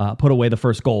 Put away the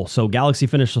first goal. So Galaxy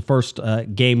finished the first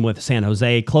game with San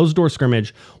Jose, closed door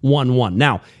scrimmage, 1-1.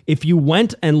 Now, if you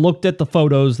went and looked at the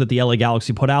photos that the LA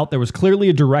Galaxy put out, there was clearly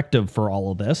a directive for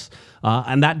all of this.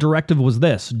 And that directive was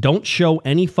this: don't show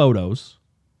any photos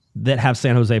that have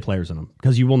San Jose players in them,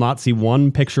 because you will not see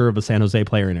one picture of a San Jose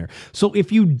player in there. So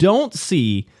if you don't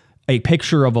see a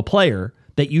picture of a player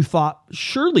that you thought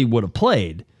surely would have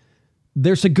played,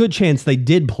 there's a good chance they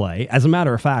did play. As a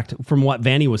matter of fact, from what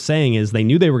Vanny was saying, is they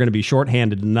knew they were going to be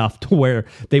shorthanded enough to where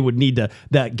they would need to.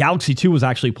 The Galaxy 2 was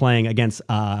actually playing against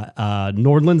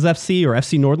Nordlands FC or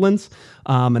FC Nordlands,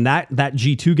 and that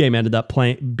G2 game ended up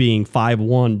being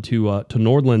 5-1 to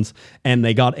Nordlands, and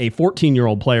they got a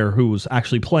 14-year-old player who was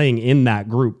actually playing in that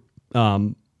group.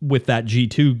 With that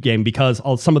G2 game, because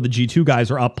some of the G2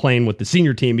 guys are up playing with the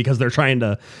senior team because they're trying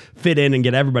to fit in and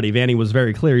get everybody. Vanny was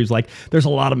very clear. He was like, there's a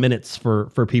lot of minutes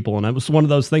for people. And it was one of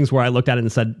those things where I looked at it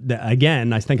and said,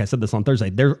 again, I think I said this on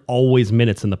Thursday, there's always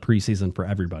minutes in the preseason for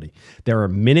everybody. There are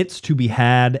minutes to be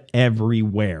had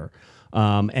everywhere.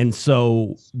 And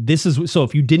so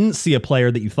if you didn't see a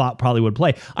player that you thought probably would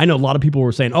play, I know a lot of people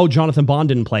were saying, oh, Jonathan Bond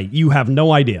didn't play. You have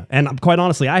no idea. And quite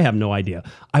honestly, I have no idea.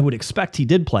 I would expect he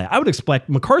did play. I would expect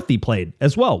McCarthy played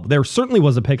as well. There certainly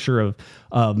was a picture of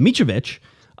Mitrovic.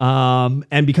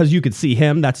 And because you could see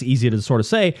him, that's easy to sort of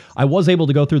say. I was able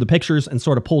to go through the pictures and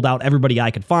sort of pulled out everybody I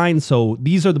could find. So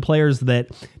these are the players that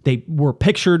they were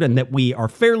pictured and that we are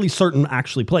fairly certain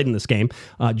actually played in this game.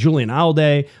 Julian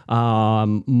Alde,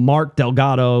 Mark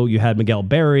Delgado, you had Miguel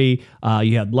Berry,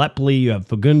 you had Lepli, you had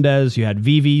Fagundes, you had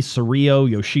Vivi, Cerrillo,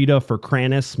 Yoshida,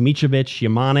 Ferkranis, Mitrovic,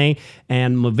 Yamane,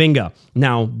 and Mavinga.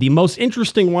 Now, the most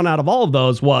interesting one out of all of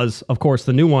those was, of course,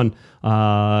 the new one,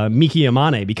 Miki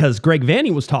Yamane, because Greg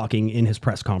Vanney was talking in his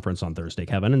press conference on Thursday,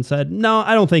 Kevin, and said, no,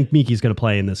 I don't think Miki's going to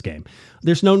play in this game.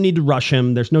 There's no need to rush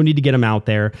him. There's no need to get him out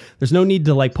there. There's no need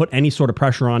to put any sort of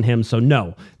pressure on him. So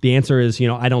no, the answer is,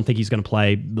 I don't think he's going to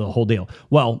play the whole deal.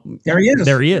 Well, there he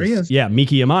is. Yeah.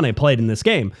 Miki Yamane played in this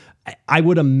game. I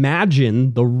would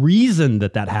imagine the reason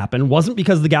that happened wasn't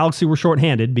because the Galaxy were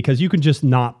shorthanded, because you can just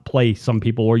not play some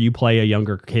people, or you play a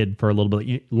younger kid for a little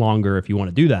bit longer if you want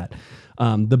to do that.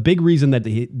 The big reason that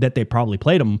they probably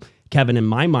played him, Kevin, in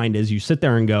my mind, is you sit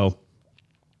there and go,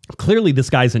 clearly this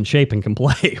guy's in shape and can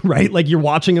play, right? You're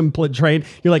watching him train.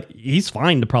 You're like, he's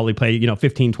fine to probably play,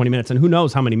 15, 20 minutes. And who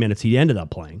knows how many minutes he ended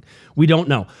up playing. We don't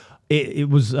know. It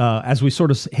was, as we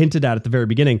sort of hinted at the very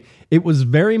beginning, it was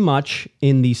very much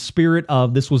in the spirit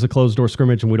of this was a closed door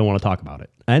scrimmage and we don't want to talk about it.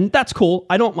 And that's cool.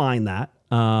 I don't mind that.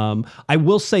 I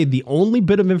will say the only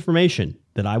bit of information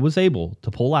that I was able to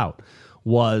pull out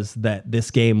was that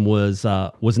this game was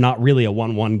not really a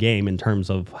 1-1 game in terms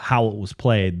of how it was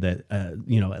played. That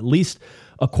at least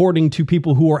according to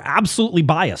people who are absolutely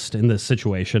biased in this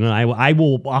situation, and I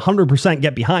will 100%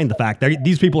 get behind the fact that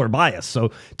these people are biased. So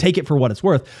take it for what it's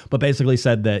worth. But basically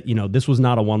said that this was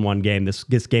not a 1-1 game.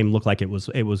 This game looked like it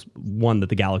was one that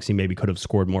the Galaxy maybe could have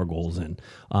scored more goals in,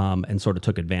 and sort of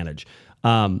took advantage.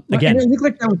 Again, it looked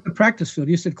like that was the practice field.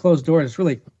 You said closed door. It's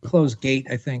really closed gate,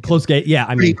 I think. Closed gate, yeah.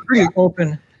 Pretty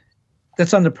open.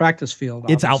 That's on the practice field.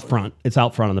 Obviously. It's out front. It's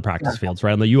out front on the practice fields,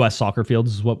 right? On the U.S. soccer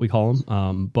fields is what we call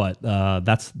them. But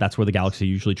that's where the Galaxy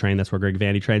usually train. That's where Greg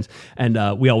Vanney trains.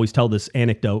 And we always tell this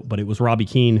anecdote, but it was Robbie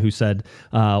Keane who said,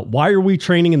 why are we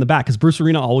training in the back? Because Bruce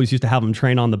Arena always used to have them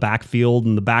train on the back field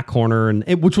and the back corner,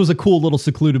 which was a cool little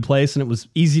secluded place, and it was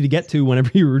easy to get to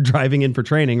whenever you were driving in for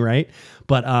training, right?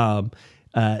 But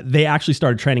they actually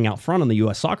started training out front on the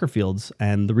U.S. soccer fields.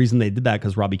 And the reason they did that,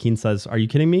 because Robbie Keane says, are you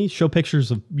kidding me? Show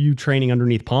pictures of you training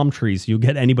underneath palm trees. You'll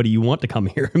get anybody you want to come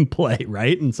here and play,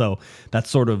 right? And so that's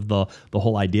sort of the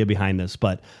whole idea behind this.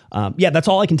 But that's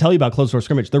all I can tell you about closed door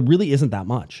scrimmage. There really isn't that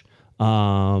much.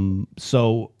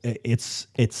 So it's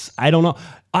I don't know.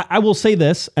 I will say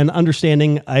this, and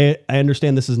I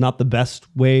understand this is not the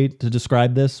best way to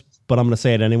describe this, but I'm going to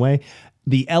say it anyway.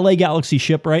 The LA Galaxy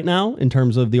ship right now, in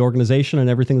terms of the organization and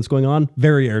everything that's going on,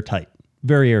 very airtight.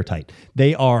 Very airtight.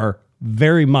 They are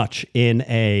very much in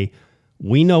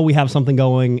we know we have something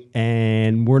going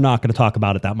and we're not going to talk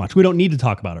about it that much. We don't need to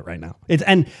talk about it right now.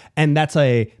 And that's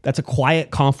a quiet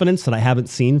confidence that I haven't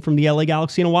seen from the LA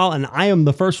Galaxy in a while. And I am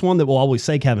the first one that will always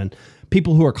say, Kevin,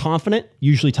 people who are confident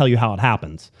usually tell you how it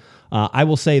happens. I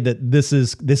will say that this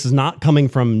is not coming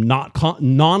from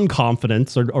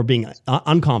non-confidence or being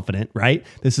unconfident, right?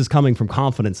 This is coming from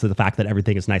confidence to the fact that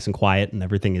everything is nice and quiet and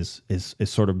everything is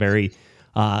sort of very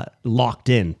locked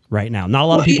in right now. Not a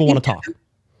lot of people want to talk.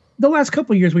 The last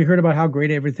couple of years, we heard about how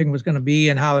great everything was going to be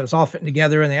and how it was all fitting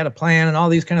together and they had a plan and all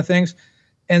these kind of things.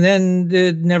 And then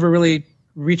it never really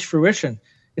reached fruition.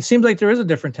 It seems like there is a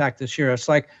different tack this year. It's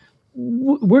like,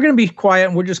 we're going to be quiet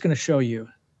and we're just going to show you.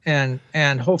 And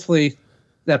hopefully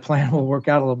that plan will work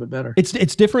out a little bit better.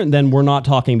 It's different than we're not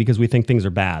talking because we think things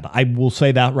are bad. I will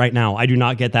say that right now. I do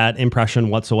not get that impression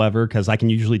whatsoever, because I can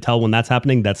usually tell when that's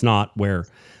happening. That's not where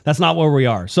we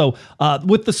are. So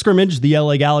with the scrimmage, the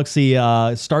LA Galaxy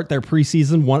start their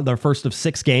preseason, their first of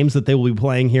 6 games that they will be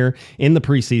playing here in the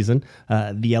preseason.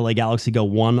 The LA Galaxy go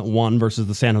 1-1 versus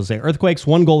the San Jose Earthquakes,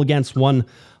 1 goal against, 1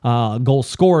 goal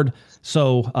scored.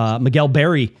 So Miguel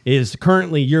Berry is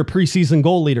currently your preseason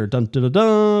goal leader. Dun, dun, dun,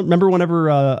 dun. Remember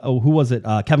whenever, who was it?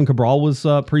 Kevin Cabral was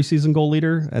preseason goal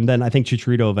leader. And then I think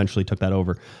Chicharito eventually took that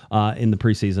over in the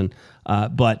preseason.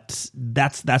 But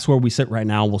that's where we sit right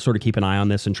now. We'll sort of keep an eye on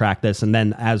this and track this. And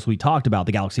then, as we talked about,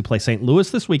 the Galaxy play St. Louis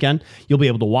this weekend. You'll be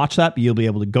able to watch that. You'll be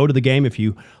able to go to the game if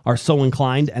you are so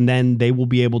inclined. And then they will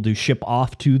be able to ship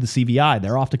off to the CVI.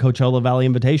 They're off to Coachella Valley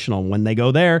Invitational. When they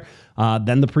go there,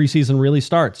 then the preseason really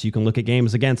starts. You can look at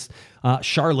games against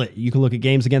Charlotte. You can look at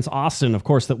games against Austin, of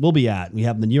course, that we'll be at. We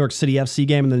have the New York City FC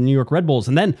game and the New York Red Bulls.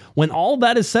 And then when all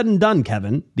that is said and done,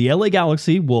 Kevin, the LA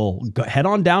Galaxy will head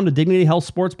on down to Dignity Health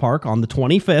Sports Park on the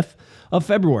 25th of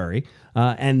February,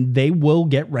 and they will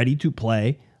get ready to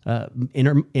play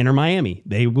Inter Miami.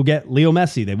 They will get Leo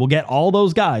Messi. They will get all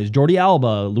those guys, Jordi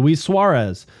Alba, Luis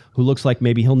Suarez, who looks like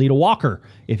maybe he'll need a walker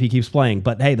if he keeps playing.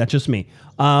 But hey, that's just me.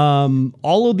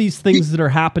 All of these things that are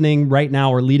happening right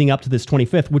now are leading up to this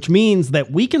 25th, which means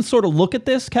that we can sort of look at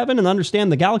this, Kevin, and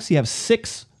understand the Galaxy have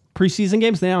 6 preseason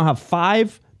games. They now have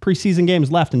 5 preseason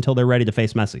games left until they're ready to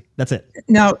face Messi. That's it.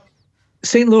 Now,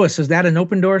 St. Louis, is that an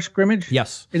open door scrimmage?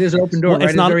 Yes. It is an open door,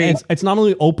 well, right? It's not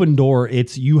only open door,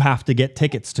 it's you have to get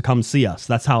tickets to come see us.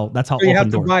 That's how so open you have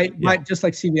to door. buy just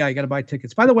like CBI, you got to buy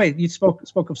tickets. By the way, you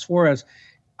spoke of Suarez.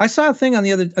 I saw a thing on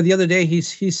the other day. He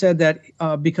said that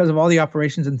because of all the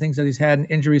operations and things that he's had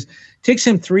and injuries, it takes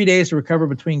him 3 days to recover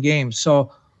between games.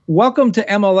 So welcome to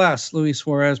MLS, Luis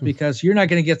Suarez, because you're not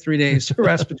going to get 3 days to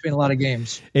rest between a lot of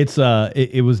games.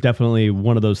 It was definitely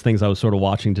one of those things I was sort of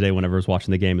watching today whenever I was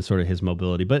watching the game, is sort of his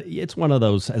mobility. But it's one of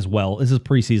those as well. This is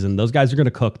preseason. Those guys are going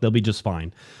to cook. They'll be just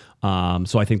fine.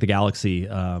 So I think the Galaxy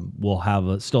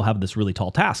will still have this really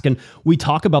tall task. And we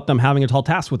talk about them having a tall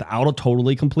task without a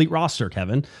totally complete roster,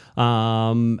 Kevin.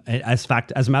 As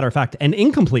a matter of fact, an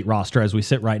incomplete roster as we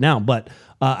sit right now. But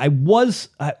I was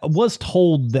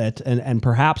told that, and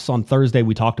perhaps on Thursday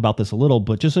we talked about this a little,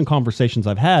 but just in conversations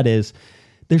I've had, is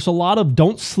there's a lot of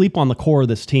don't sleep on the core of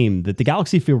this team, that the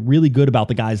Galaxy feel really good about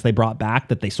the guys they brought back,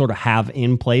 that they sort of have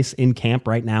in place in camp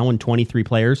right now, and 23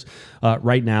 players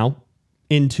right now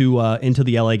into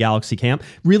the LA Galaxy camp,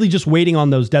 really just waiting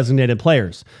on those designated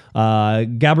players.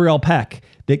 Gabriel Pec,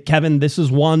 that Kevin, this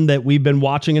is one that we've been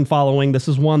watching and following. This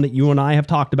is one that you and I have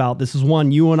talked about. This is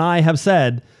one you and I have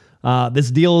said, this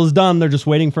deal is done. They're just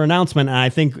waiting for announcement. And I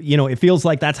think, it feels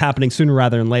like that's happening sooner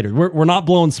rather than later. We're not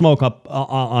blowing smoke up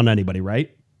on anybody,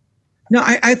 right? No,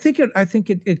 I think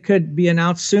it could be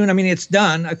announced soon. I mean, it's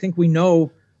done. I think we know,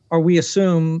 or we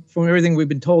assume from everything we've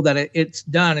been told, that it's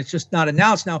done. It's just not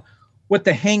announced. Now, what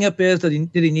the hangup is, did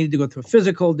he need to go through a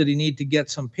physical? Did he need to get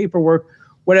some paperwork?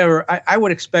 Whatever. I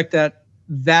would expect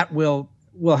that will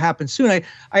happen soon.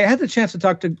 I had the chance to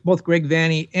talk to both Greg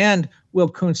Vanney and Will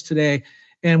Kuntz today,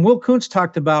 and Will Kuntz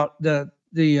talked about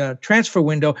the transfer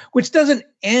window, which doesn't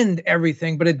end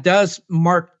everything, but it does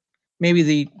mark maybe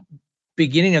the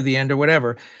beginning of the end or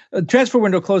whatever. The transfer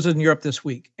window closes in Europe this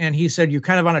week, and he said you're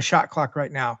kind of on a shot clock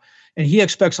right now, and he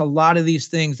expects a lot of these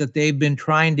things that they've been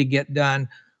trying to get done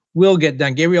will get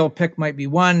done. Gabriel Pec might be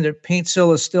one. The paint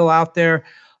seal is still out there.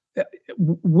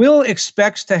 Will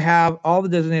expects to have all the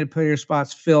designated player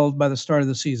spots filled by the start of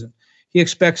the season. He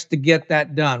expects to get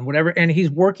that done, whatever, and he's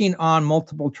working on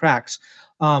multiple tracks.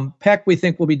 Pec, we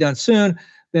think, will be done soon.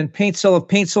 Then paint seal, if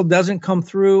paint seal doesn't come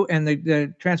through and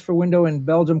the transfer window in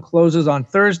Belgium closes on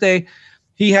Thursday,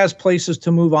 he has places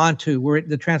to move on to where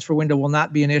the transfer window will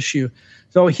not be an issue.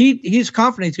 So he's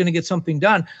confident he's going to get something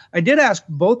done. I did ask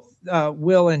both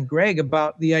Will and Greg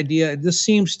about the idea. This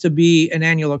seems to be an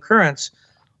annual occurrence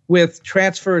with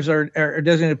transfers or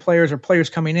designated players or players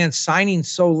coming in, signing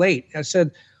so late. I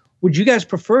said, would you guys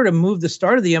prefer to move the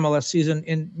start of the MLS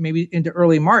season maybe into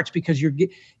early March? Because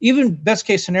even best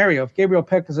case scenario, if Gabriel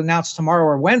Pec is announced tomorrow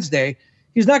or Wednesday,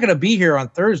 he's not going to be here on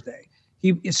Thursday.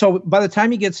 So by the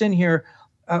time he gets in here,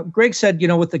 Greg said,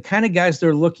 with the kind of guys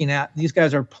they're looking at, these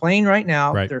guys are playing right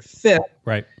now. Right. They're fit.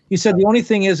 Right. He said the only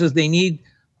thing is they need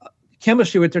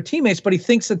chemistry with their teammates, but he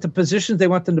thinks that the positions they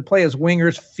want them to play as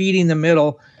wingers, feeding the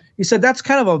middle. He said that's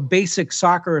kind of a basic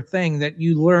soccer thing that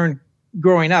you learn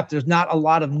growing up. There's not a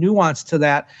lot of nuance to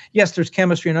that. Yes, there's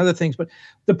chemistry and other things, but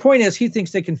the point is he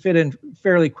thinks they can fit in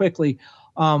fairly quickly.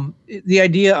 The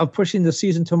idea of pushing the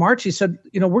season to March, he said,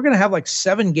 we're going to have like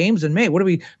 7 games in May. We're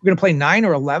going to play 9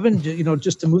 or 11,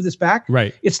 just to move this back.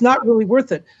 Right. It's not really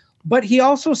worth it. But he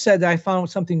also said that I found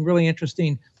something really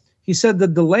interesting. He said the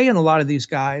delay in a lot of these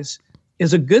guys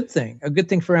is a good thing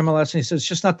for MLS. And he says, it's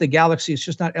just not the Galaxy. It's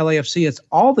just not LAFC. It's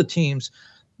all the teams.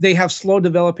 They have slow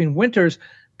developing winters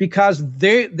because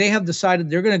they have decided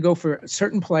they're going to go for a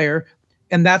certain player,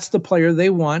 and that's the player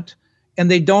they want. And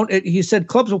they don't, he said,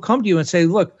 clubs will come to you and say,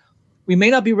 look, we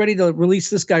may not be ready to release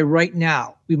this guy right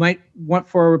now. We might want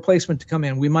for a replacement to come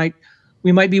in. We might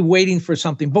be waiting for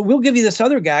something, but we'll give you this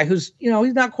other guy who's,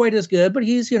 he's not quite as good, but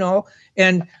he's,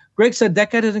 and Greg said that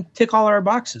guy doesn't tick all our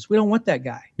boxes. We don't want that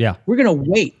guy. Yeah. We're going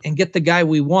to wait and get the guy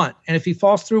we want. And if he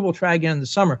falls through, we'll try again in the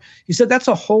summer. He said that's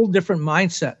a whole different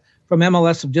mindset from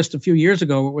MLS of just a few years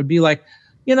ago. It would be like,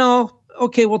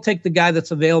 okay, we'll take the guy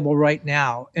that's available right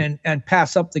now and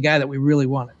pass up the guy that we really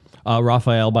wanted.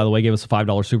 Raphael, by the way, gave us a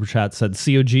 $5 super chat, said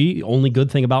COG, only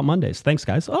good thing about Mondays. Thanks,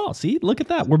 guys. Oh, see, look at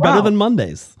that. We're better than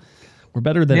Mondays. We're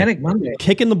better than Manic Monday.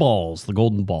 Kicking the balls, the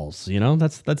golden balls. You know,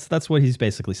 that's what he's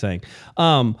basically saying.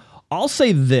 I'll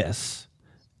say this,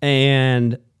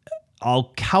 and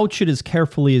I'll couch it as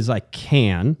carefully as I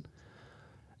can.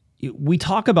 We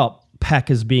talk about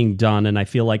Pec as being done, and I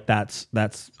feel like that's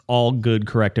all good,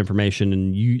 correct information,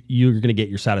 and you're going to get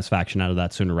your satisfaction out of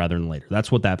that sooner rather than later.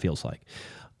 That's what that feels like.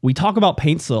 We talk about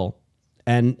Paintsill,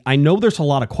 and I know there's a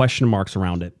lot of question marks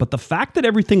around it, but the fact that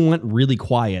everything went really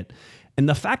quiet, and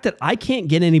the fact that I can't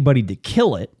get anybody to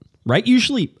kill it, right?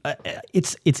 Usually,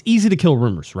 it's easy to kill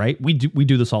rumors, right? We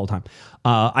do this all the time.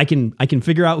 I can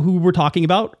figure out who we're talking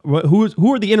about, who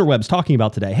are the interwebs talking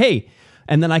about today. Hey.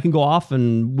 And then I can go off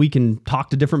and we can talk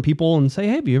to different people and say,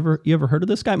 hey, have you ever heard of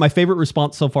this guy? My favorite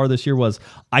response so far this year was,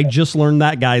 I just learned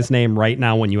that guy's name right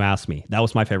now when you asked me. That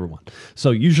was my favorite one. So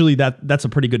usually that's a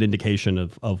pretty good indication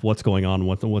of what's going on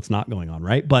and what's not going on,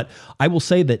 right? But I will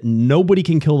say that nobody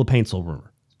can kill the Paintsill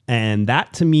rumor. And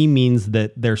that to me means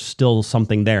that there's still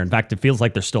something there. In fact, it feels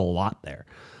like there's still a lot there.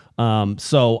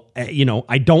 So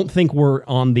I don't think we're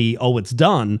on the, it's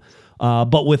done.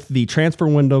 But with the transfer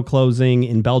window closing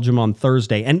in Belgium on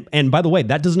Thursday, and by the way,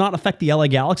 that does not affect the LA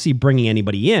Galaxy bringing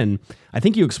anybody in. I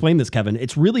think you explained this, Kevin.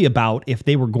 It's really about if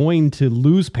they were going to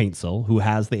lose Paintsill, who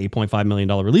has the $8.5 million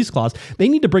release clause, they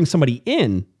need to bring somebody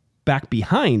in back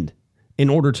behind in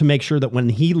order to make sure that when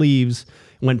he leaves,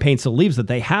 when Paintsill leaves, that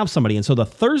they have somebody. And so the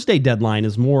Thursday deadline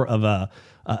is more of a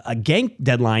gank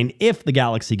deadline if the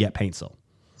Galaxy get Paintsill.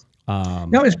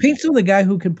 Now, is Paintsill the guy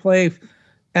who can play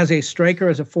as a striker,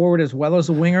 as a forward, as well as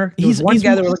a winger? He's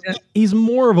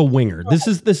more of a winger. This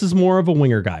is more of a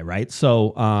winger guy, right?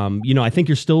 So, I think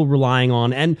you're still relying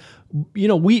on, and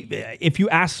if you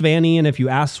ask Vanny and if you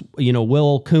ask,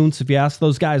 Will Kuntz, if you ask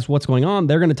those guys what's going on,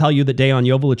 they're going to tell you that Dejan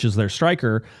Joveljic is their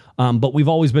striker. But we've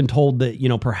always been told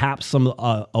that, perhaps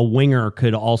a winger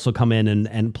could also come in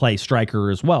and play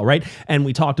striker as well, right? And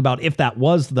we talked about if that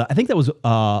was I think that was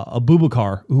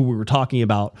Abubakar who we were talking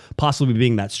about possibly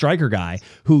being that striker guy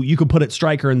who you could put at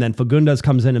striker and then Fagundes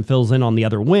comes in and fills in on the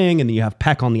other wing and then you have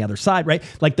Pec on the other side, right?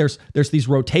 Like there's these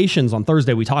rotations on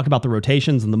Thursday. We talked about the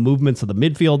rotations and the movements of the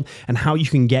midfield and how you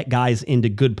can get guys into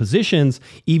good positions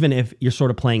even if you're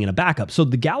sort of playing in a backup. So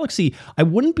the Galaxy, I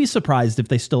wouldn't be surprised if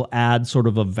they still add sort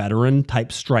of a veteran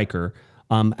type striker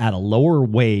at a lower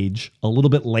wage a little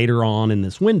bit later on in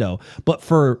this window. But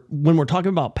for when we're talking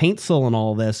about Paintsill and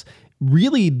all this,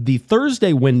 really the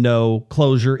Thursday window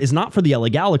closure is not for the LA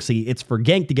Galaxy. It's for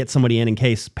Genk to get somebody in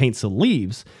case Paintsill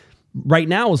leaves. Right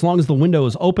now, as long as the window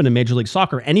is open in Major League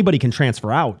Soccer, anybody can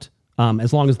transfer out.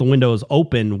 As long as the window is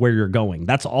open where you're going.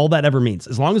 That's all that ever means.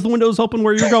 As long as the window is open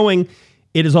where you're going,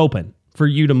 it is open for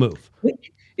you to move.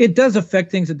 It does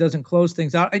affect things. It doesn't close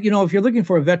things out. If you're looking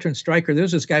for a veteran striker,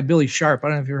 there's this guy, Billy Sharp. I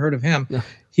don't know if you've heard of him. Yeah.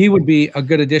 He would be a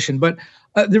good addition. But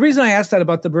the reason I asked that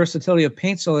about the versatility of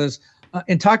Paintsill is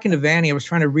in talking to Vanny, I was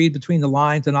trying to read between the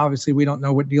lines, and obviously we don't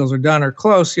know what deals are done or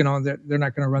close. They're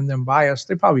not going to run them by us.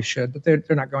 They probably should, but they're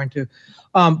not going to.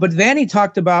 But Vanny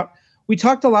we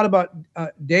talked a lot about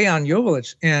Dejan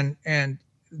Joveljic and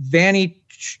Vanny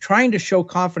trying to show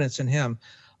confidence in him.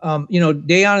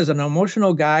 Dejan is an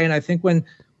emotional guy, and I think when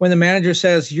the manager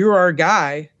says you're our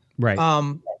guy, right?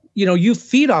 You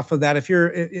feed off of that if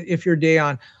you're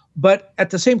Dejan. But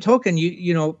at the same token,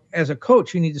 you as a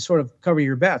coach, you need to sort of cover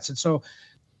your bets. And so,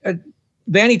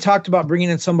 Vanny talked about bringing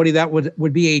in somebody that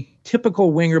would be a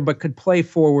typical winger but could play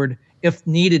forward if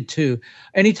needed to.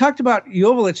 And he talked about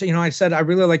Joveljic. I said, I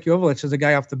really like Joveljic as a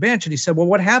guy off the bench. And he said, well,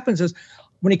 what happens is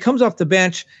when he comes off the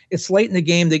bench, it's late in the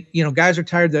game that, guys are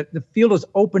tired, that the field has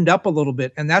opened up a little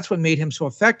bit. And that's what made him so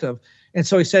effective. And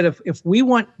so he said, if we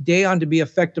want Dejan to be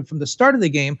effective from the start of the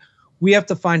game, we have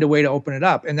to find a way to open it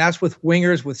up. And that's with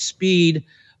wingers, with speed,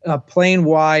 playing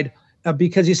wide,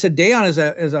 because he said Dejan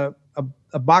is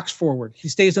a box forward. He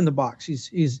stays in the box.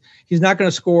 He's not going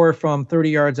to score from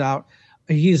 30 yards out.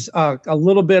 He's a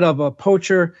little bit of a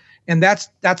poacher, and that's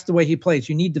the way he plays.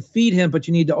 You need to feed him, but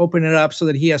you need to open it up so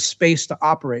that he has space to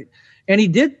operate. And he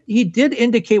did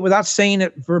indicate, without saying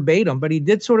it verbatim, but he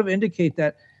did sort of indicate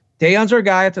that Dejan's our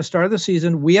guy at the start of the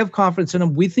season. We have confidence in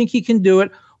him. We think he can do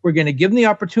it. We're going to give him the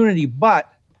opportunity,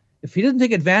 but if he doesn't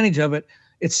take advantage of it,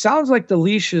 it sounds like the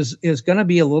leash is going to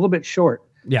be a little bit short.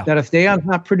 Yeah. That if Dejan's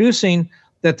not producing,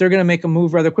 that they're going to make a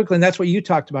move rather quickly. And that's what you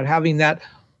talked about, having that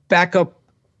backup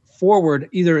forward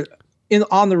either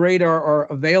on the radar or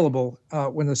available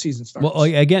when the season starts. Well,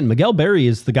 again, Miguel Berry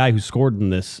is the guy who scored in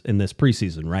this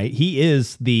preseason, right?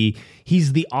 He's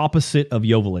the opposite of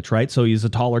Joveljic, right? So he's a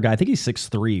taller guy. I think he's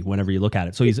 6'3" whenever you look at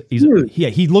it. So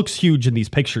he looks huge in these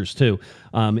pictures too,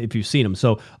 if you've seen him.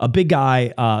 So a big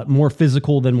guy, more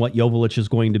physical than what Joveljic is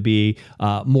going to be,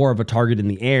 more of a target in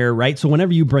the air, right? So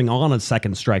whenever you bring on a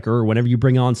second striker or whenever you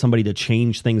bring on somebody to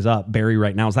change things up, Berry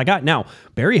right now is that guy. Now,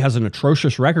 Berry has an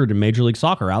atrocious record in Major League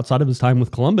Soccer. Outside of his time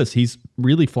with Columbus, he's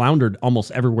really floundered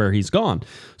almost everywhere he's gone.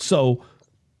 So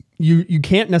you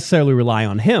can't necessarily rely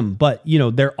on him, but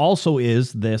there also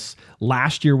is this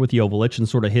last year with Joveljic and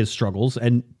sort of his struggles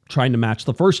and trying to match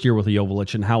the first year with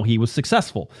Joveljic and how he was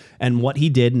successful and what he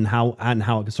did and how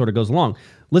it sort of goes along.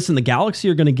 Listen, the Galaxy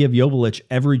are going to give Joveljic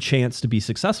every chance to be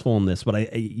successful in this,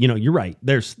 but you're right.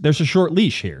 There's a short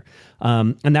leash here.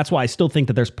 And that's why I still think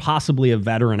that there's possibly a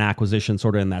veteran acquisition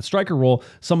sort of in that striker role,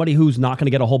 somebody who's not going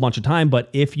to get a whole bunch of time, but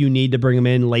if you need to bring him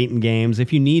in late in games,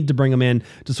 if you need to bring him in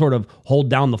to sort of hold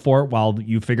down the fort while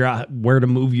you figure out where to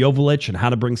move Joveljic and how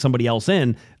to bring somebody else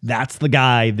in, that's the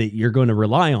guy that you're going to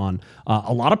rely on.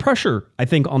 A lot of pressure, I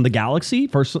think, on the Galaxy,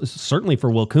 certainly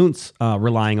for Will Kuntz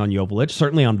relying on Joveljic,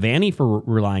 certainly on Vanny for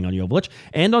relying on Joveljic,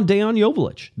 and on Dejan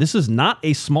Joveljic. This is not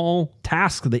a small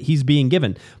task that he's being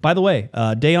given. By the way,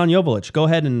 Dejan Joveljic, go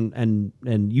ahead and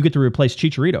you get to replace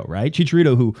Chicharito, right?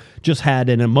 Chicharito, who just had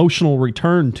an emotional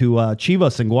return to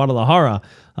Chivas in Guadalajara.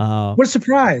 What a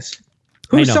surprise!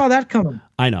 Who saw that coming?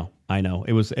 I know.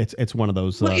 It's one of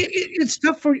those. It's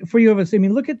tough for you of us. I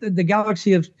mean, look at the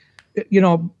Galaxy of,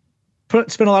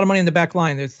 spent a lot of money in the back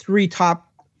line. There's 3 top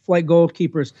flight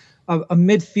goalkeepers, a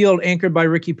midfield anchored by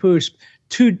Ricky Puig,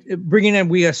 bringing in,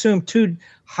 we assume, 2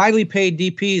 highly paid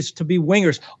DPs to be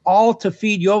wingers, all to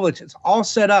feed Joveljic. It's all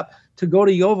set up to go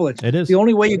to Joveljic. It is. The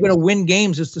only way you're going to win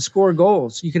games is to score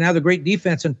goals. You can have a great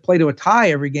defense and play to a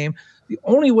tie every game. The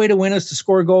only way to win is to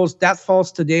score goals. That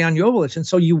falls to Dejan Joveljic. And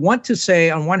so you want to say,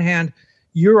 on one hand,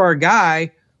 you're our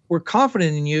guy, we're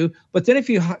confident in you, but then if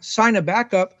you sign a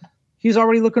backup, he's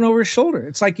already looking over his shoulder.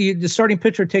 It's like the starting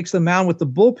pitcher takes the mound with the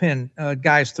bullpen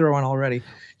guys throwing already.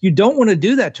 You don't want to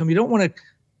do that to him. You don't want to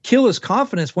kill his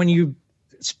confidence when you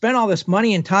spend all this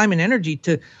money and time and energy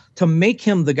to make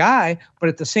him the guy. But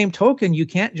at the same token, you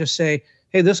can't just say,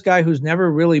 hey, this guy who's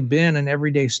never really been an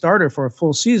everyday starter for a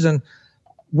full season,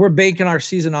 we're banking our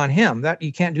season on him. That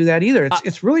you can't do that either.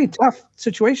 It's really a tough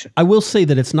situation. I will say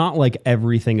that it's not like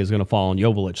everything is going to fall on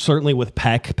Joveljic. Certainly with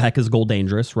Pec is goal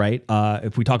dangerous, right?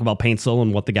 If we talk about Paintsel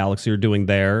and what the Galaxy are doing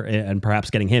there and perhaps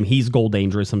getting him, he's goal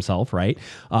dangerous himself, right?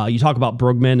 You talk about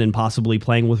Brugman and possibly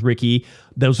playing with Ricky.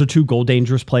 Those are 2 goal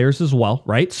dangerous players as well,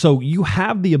 right? So you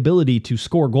have the ability to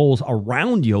score goals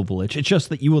around Joveljic. It's just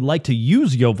that you would like to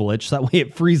use Joveljic so that way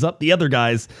it frees up the other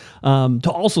guys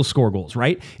to also score goals,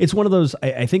 right? It's one of those.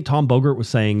 I think Tom Bogert was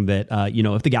saying that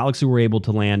if the Galaxy were able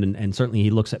to land, and certainly he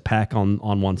looks at Pec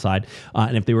on one side,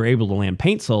 and if they were able to land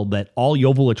Paintsel, that all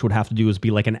Joveljic would have to do is be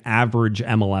like an average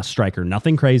MLS striker,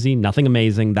 nothing crazy, nothing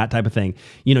amazing, that type of thing.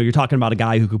 You're talking about a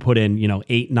guy who could put in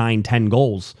 8, 9, 10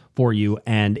 goals for you,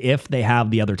 and if they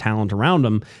have the other talent around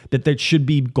them, that there should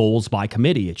be goals by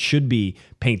committee. It should be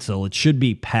Paintsel, it should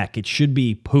be Pec, it should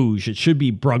be Puig, it should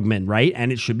be Brugman, right?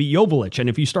 And it should be Joveljic. And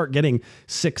if you start getting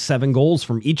 6, 7 goals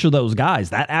from each of those guys,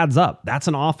 that adds up. That's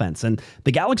an offense. And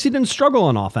the Galaxy didn't struggle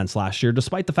on offense last year,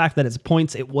 despite the fact that at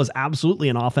points it was absolutely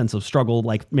an offensive struggle,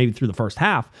 like maybe through the first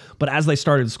half. But as they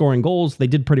started scoring goals, they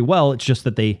did pretty well. It's just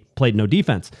that they played no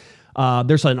defense.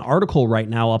 There's an article right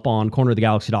now up on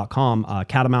cornerofthegalaxy.com.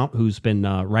 Catamount, who's been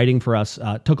writing for us,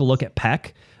 took a look at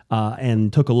Pec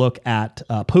and took a look at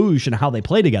Puig and how they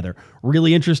play together.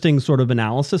 Really interesting sort of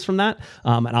analysis from that.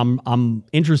 And I'm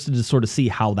interested to sort of see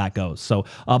how that goes. So,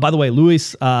 by the way,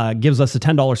 Luis gives us a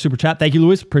 $10 super chat. Thank you,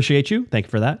 Luis. Appreciate you. Thank you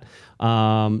for that.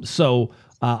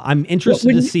 I'm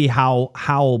interested to see how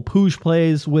Puig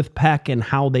plays with Pec and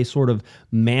how they sort of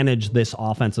manage this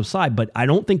offensive side. But I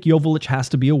don't think Joveljic has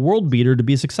to be a world beater to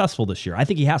be successful this year. I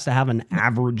think he has to have an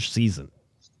average season.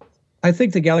 I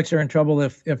think the Galaxy are in trouble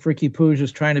if Ricky Puig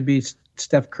is trying to be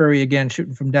Steph Curry again,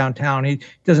 shooting from downtown. He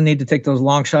doesn't need to take those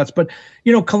long shots. But,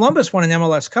 Columbus won an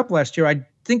MLS Cup last year. I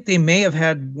think they may have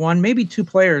had 1, maybe 2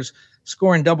 players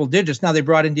scoring double digits. Now they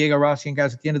brought in Diego Rossi and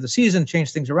guys at the end of the season,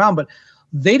 changed things around. But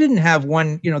they didn't have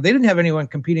they didn't have anyone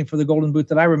competing for the Golden Boot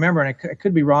that I remember, and I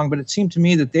could be wrong, but it seemed to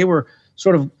me that they were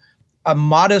sort of a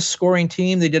modest scoring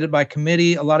team. They did it by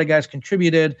committee. A lot of guys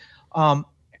contributed, and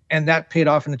that paid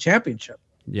off in the championship.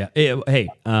 Yeah.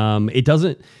 It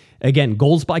doesn't. Again,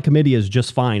 goals by committee is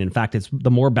just fine. In fact, it's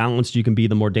the more balanced you can be,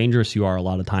 the more dangerous you are a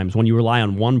lot of times. When you rely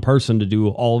on one person to do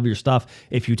all of your stuff,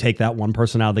 if you take that one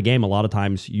person out of the game, a lot of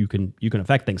times you can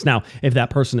affect things. Now, if that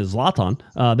person is Zlatan,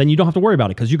 then you don't have to worry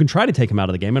about it because you can try to take him out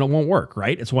of the game and it won't work,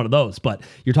 right? It's one of those. But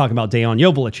you're talking about Dejan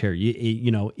Joveljic here.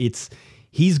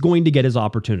 He's going to get his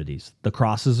opportunities. The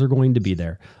crosses are going to be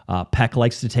there. Pec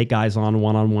likes to take guys on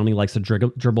one-on-one. He likes to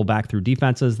dribble back through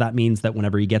defenses. That means that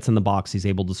whenever he gets in the box, he's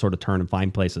able to sort of turn and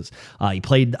find places. He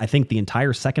played, I think, the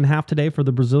entire second half today for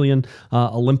the Brazilian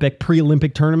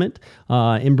pre-Olympic tournament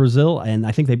in Brazil, and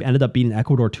I think they ended up beating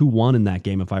Ecuador 2-1 in that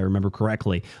game, if I remember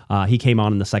correctly. He came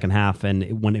on in the second half,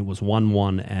 and when it was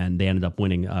 1-1, and they ended up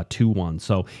winning 2-1.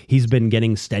 So he's been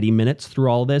getting steady minutes through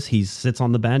all this. He sits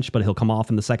on the bench, but he'll come off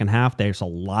in the second half. There's a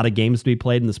lot of games to be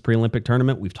played in this pre-Olympic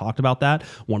tournament. We've talked about that.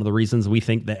 One of the reasons we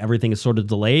think that everything is sort of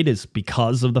delayed is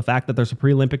because of the fact that there's a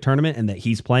pre-Olympic tournament and that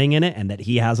he's playing in it and that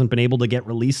he hasn't been able to get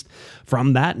released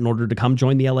from that in order to come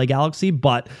join the LA Galaxy.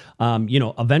 But,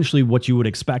 eventually what you would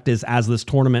expect is as this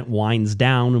tournament winds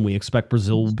down, and we expect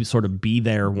Brazil will be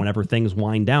there whenever things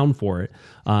wind down for it,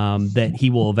 that he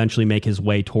will eventually make his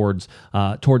way towards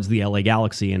the LA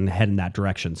Galaxy and head in that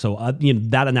direction. So,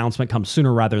 that announcement comes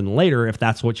sooner rather than later if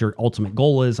that's what your ultimate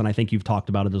goal is. And I think you've talked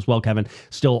about it as well, Kevin.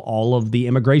 Still all of the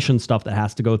immigration stuff that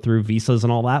has to go through, visas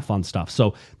and all that fun stuff.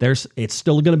 So it's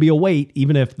still going to be a wait,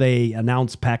 even if they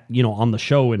announce Pec, on the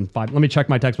show in 5. Let me check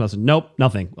my text message. Nope,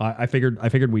 nothing. I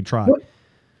figured we'd try.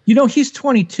 He's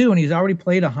 22 and he's already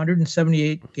played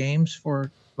 178 games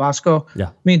for Vasco. Yeah.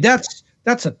 I mean, that's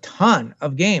a ton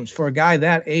of games for a guy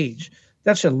that age.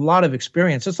 That's a lot of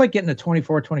experience. It's like getting a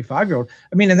 24, 25-year-old.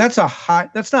 I mean, and that's not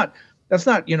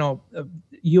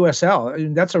USL. I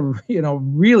mean, that's a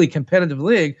really competitive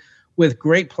league with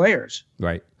great players.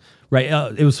 Right.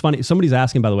 It was funny. Somebody's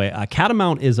asking, by the way,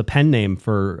 Catamount is a pen name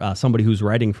for somebody who's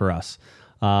writing for us.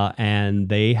 And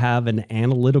they have an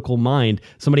analytical mind.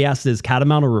 Somebody asked, is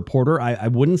Catamount a reporter? I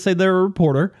wouldn't say they're a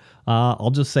reporter.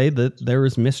 I'll just say that there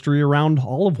is mystery around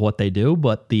all of what they do,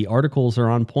 but the articles are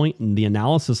on point, and the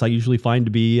analysis I usually find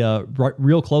to be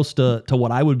real close to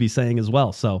what I would be saying as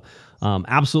well. So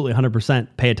absolutely 100%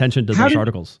 pay attention to those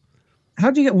articles.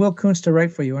 How'd you get Will Kuntz to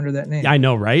write for you under that name? I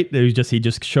know, right? He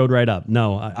just showed right up.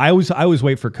 No, I always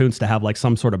wait for Kuntz to have like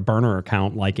some sort of burner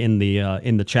account, like in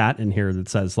the chat in here that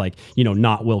says like,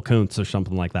 not Will Kuntz or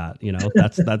something like that.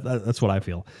 That's what I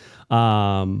feel.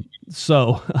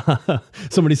 So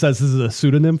somebody says this is a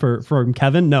pseudonym for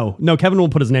Kevin. No, Kevin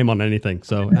won't put his name on anything.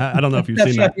 So I don't know if you've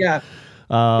seen that. Yeah.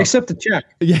 Except the check.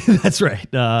 Yeah, that's right.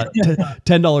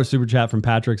 $10 super chat from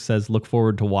Patrick says, look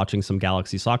forward to watching some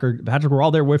Galaxy soccer. Patrick, we're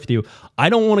all there with you. I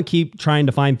don't want to keep trying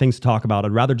to find things to talk about.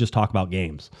 I'd rather just talk about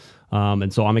games.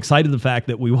 And so I'm excited the fact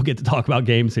that we will get to talk about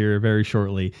games here very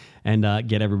shortly and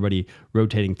get everybody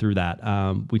rotating through that.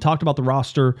 We talked about the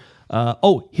roster.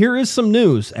 Here is some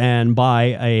news, and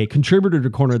by a contributor to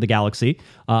Corner of the Galaxy,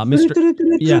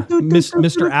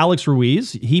 Mr. Alex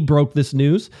Ruiz. He broke this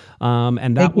news,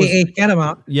 and that was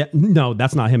Catamount. Yeah, no,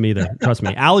 that's not him either. Trust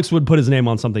me, Alex would put his name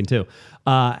on something too.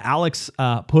 Alex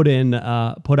put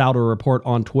out a report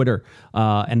on Twitter,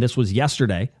 and this was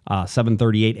yesterday,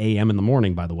 7:38 a.m. in the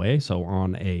morning, by the way. So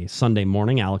on a Sunday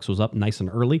morning, Alex was up nice and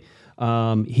early.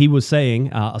 He was saying,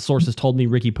 a source has told me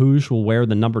Ricky Puig will wear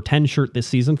the number 10 shirt this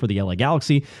season for the LA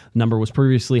Galaxy. The number was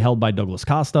previously held by Douglas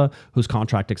Costa, whose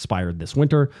contract expired this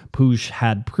winter. Puig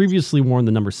had previously worn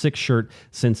the number 6 shirt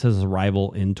since his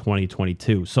arrival in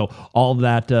 2022. So all of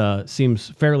that seems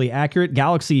fairly accurate.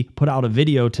 Galaxy put out a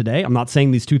video today. I'm not saying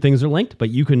these two things are linked,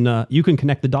 but you can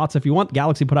connect the dots if you want.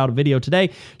 Galaxy put out a video today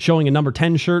showing a number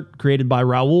 10 shirt created by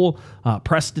Raul.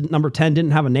 Preston number 10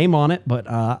 didn't have a name on it, but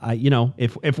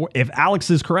if Alex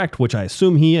is correct, which I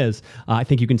assume he is, I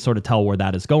think you can sort of tell where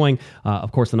that is going.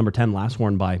 Of course, the number 10 last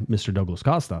worn by Mr. Douglas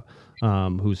Costa,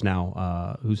 who's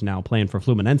now playing for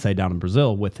Fluminense down in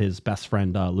Brazil with his best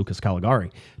friend Lucas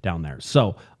Caligari down there.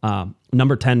 So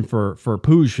number 10 for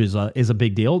Puig is a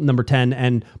big deal. Number 10,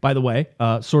 and by the way,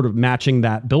 sort of matching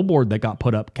that billboard that got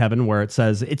put up, Kevin, where it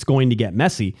says it's going to get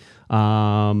messy.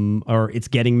 Or it's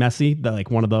getting messy,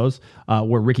 like one of those,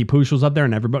 where Ricky Puig was up there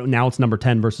and everybody, now it's number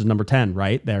 10 versus number 10,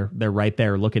 right? They're right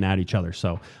there looking at each other.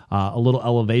 So, a little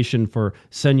elevation for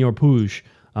Senor Puig,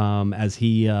 as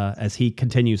he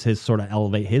continues his sort of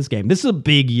elevate his game. This is a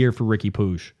big year for Ricky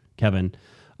Puig, Kevin.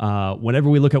 Whenever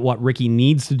we look at what Ricky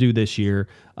needs to do this year,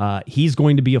 he's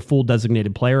going to be a full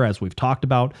designated player, as we've talked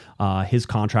about. His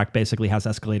contract basically has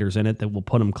escalators in it that will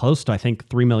put him close to, I think,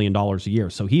 $3 million a year.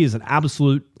 So he is an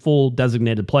absolute full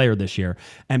designated player this year.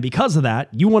 And because of that,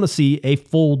 you want to see a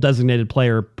full designated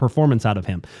player performance out of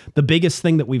him. The biggest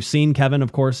thing that we've seen, Kevin,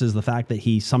 of course, is the fact that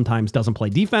he sometimes doesn't play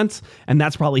defense, and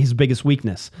that's probably his biggest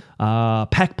weakness.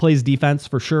 Pec plays defense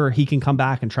for sure. He can come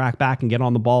back and track back and get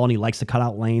on the ball, and he likes to cut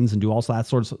out lanes and do all that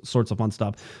sorts of fun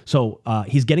stuff. So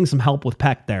he's getting some help with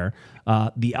Pec there.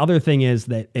 The other thing is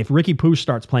that if Ricky Push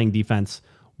starts playing defense,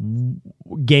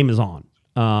 game is on.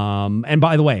 And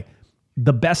by the way,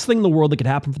 the best thing in the world that could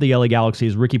happen for the LA Galaxy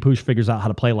is Ricky Push figures out how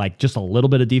to play like just a little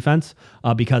bit of defense,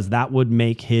 because that would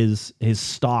make his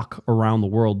stock around the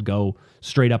world go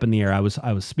straight up in the air. I was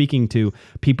speaking to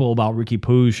people about Ricky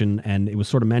Push, and it was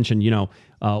sort of mentioned,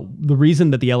 the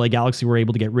reason that the LA Galaxy were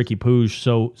able to get Ricky Push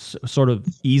so sort of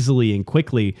easily and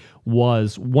quickly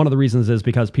was one of the reasons is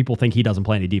because people think he doesn't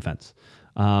play any defense.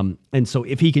 And so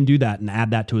if he can do that and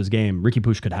add that to his game, Ricky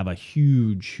Push could have a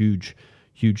huge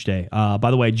day. By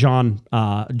the way,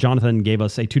 Jonathan gave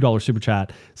us a $2 super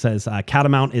chat, says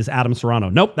Catamount is Adam Serrano.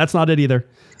 Nope, that's not it either.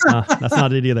 That's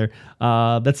not it either.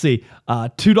 Let's see.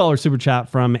 $2 super chat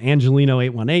from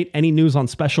Angelino818. Any news on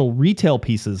special retail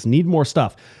pieces? Need more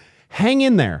stuff. Hang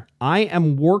in there. I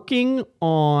am working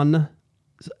on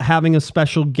having a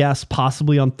special guest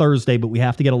possibly on Thursday, but we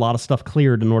have to get a lot of stuff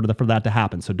cleared in order for that to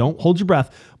happen. So don't hold your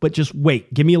breath, but just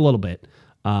wait. Give me a little bit.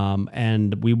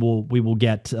 And we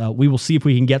will see if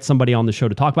we can get somebody on the show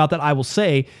to talk about that. I will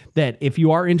say that if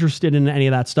you are interested in any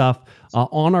of that stuff,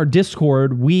 on our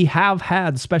Discord, we have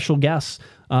had special guests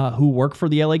who work for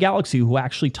the LA Galaxy who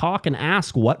actually talk and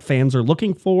ask what fans are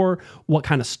looking for, what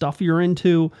kind of stuff you're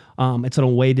into. It's a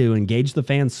way to engage the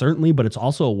fans, certainly, but it's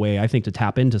also a way, I think, to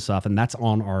tap into stuff, and that's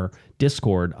on our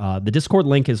Discord. The Discord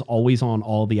link is always on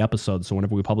all the episodes, so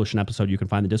whenever we publish an episode, you can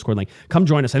find the Discord link. Come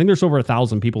join us. I think there's over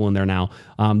 1,000 people in there now.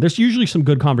 There's usually some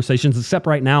good conversations, except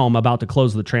right now I'm about to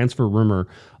close the transfer rumor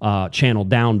channel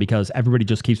down because everybody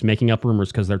just keeps making up rumors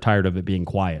because they're tired of it being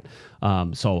quiet.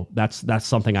 So that's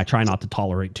something I try not to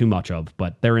tolerate too much of,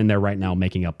 but they're in there right now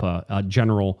making up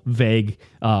general vague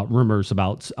rumors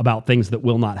about things that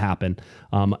will not happen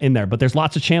in there. But there's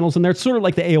lots of channels in there. It's sort of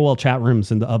like the AOL chat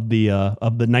rooms of the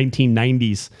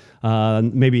 1990s,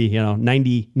 maybe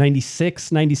 90,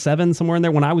 96, 97, somewhere in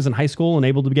there, when I was in high school and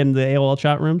able to get into the AOL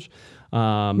chat rooms. You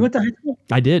went to high school?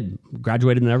 I did.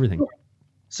 Graduated and everything.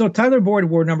 So Tyler Boyd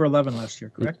wore number 11 last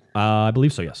year, correct? I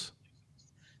believe so, yes.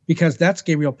 Because that's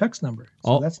Gabriel Peck's number.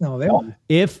 So that's now available.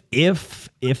 If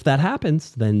that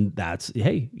happens, then that's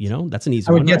that's an easy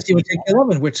I would one. guess he would take the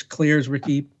 11, which clears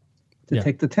Ricky to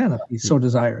take the 10 if he so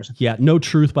desires. Yeah, no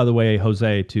truth, by the way,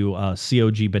 Jose, to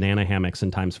COG banana hammocks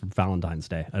in times for Valentine's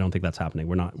Day. I don't think that's happening.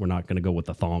 We're not going to go with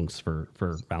the thongs for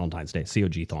Valentine's Day.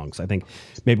 COG thongs. I think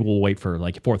maybe we'll wait for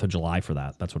like 4th of July for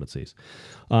that. That's what it sees.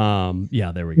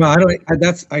 Yeah, there we go. No,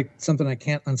 that's something I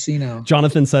can't unsee now.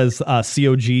 Jonathan says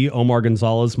COG Omar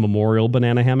Gonzalez Memorial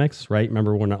banana hammocks, right?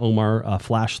 Remember when Omar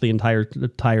flashed the entire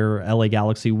LA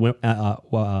Galaxy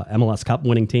MLS Cup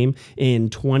winning team in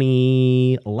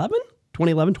 2011?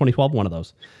 2012, one of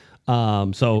those.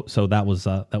 So that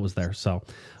was there. So,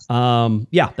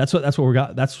 yeah, that's what we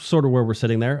got. That's sort of where we're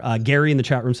sitting there. Gary in the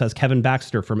chat room says Kevin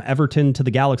Baxter from Everton to the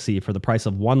Galaxy for the price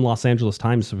of one Los Angeles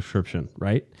Times subscription,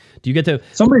 right? Do you get to,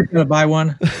 somebody's going to buy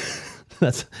one?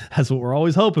 That's what we're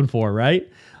always hoping for, right?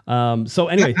 So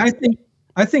anyway,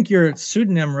 I think your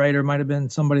pseudonym writer might have been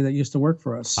somebody that used to work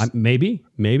for us. Maybe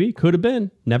could have been.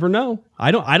 Never know.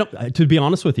 I don't. To be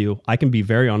honest with you, I can be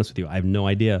very honest with you. I have no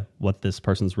idea what this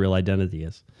person's real identity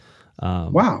is.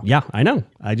 Wow. Yeah, I know.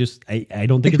 I don't think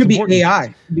it could it's important. Be AI.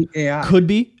 It could be AI. Could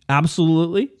be,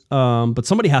 absolutely. But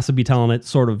somebody has to be telling it.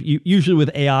 Sort of. Usually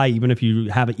with AI, even if you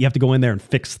have it, you have to go in there and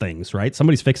fix things, right?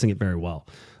 Somebody's fixing it very well,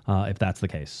 if that's the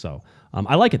case. So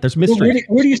I like it. There's mystery.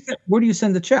 Where do you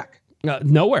send the check?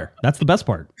 Nowhere. That's the best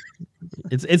part.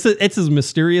 It's as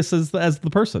mysterious as the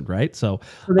person, right? So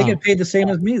they get paid the same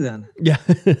as me then. Yeah.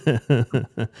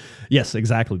 Yes,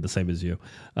 exactly the same as you.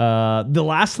 The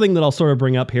last thing that I'll sort of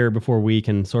bring up here before we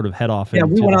can sort of head off. Yeah,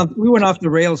 we went off the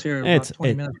rails here. About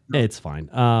 20 minutes ago. It's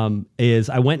fine. Is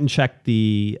I went and checked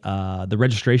the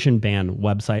registration ban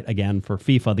website again for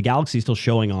FIFA. The Galaxy's still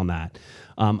showing on that.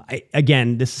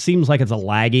 Again, this seems like it's a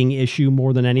lagging issue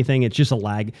more than anything. It's just a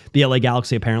lag. The LA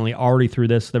Galaxy apparently already through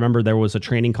this. Remember, there was a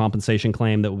training compensation compensation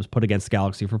claim that was put against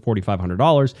Galaxy for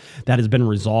 $4,500. That has been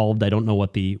resolved. I don't know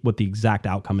what the exact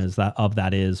outcome is of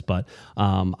that is, but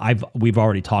we've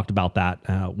already talked about that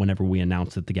whenever we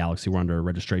announced that the Galaxy were under a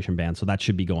registration ban. So that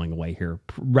should be going away here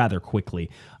rather quickly,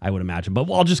 I would imagine. But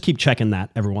I'll just keep checking that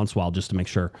every once in a while just to make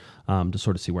sure, to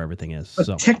sort of see where everything is. But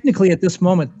so technically, at this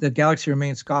moment, the Galaxy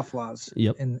remains scofflaws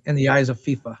Yep. in the eyes of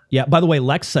FIFA. Yeah. By the way,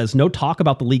 Lex says no talk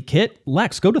about the leak kit.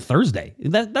 Lex, go to Thursday.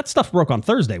 That stuff broke on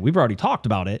Thursday. We've already talked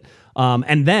about it.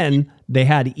 And then they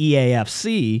had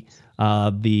EAFC,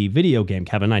 the video game.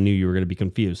 Kevin, I knew you were going to be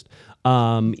confused.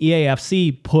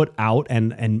 EAFC put out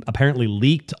and apparently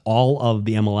leaked all of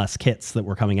the MLS kits that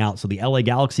were coming out. So the LA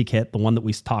Galaxy kit, the one that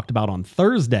we talked about on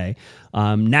Thursday,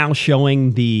 now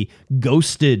showing the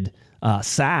ghosted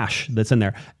sash that's in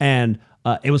there. And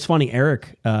it was funny.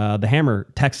 Eric, the Hammer,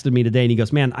 texted me today and he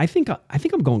goes, "Man, I think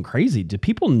I'm going crazy. Do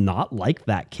people not like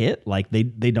that kit? Like they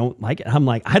don't like it?" I'm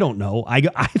like, I don't know. I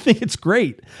think it's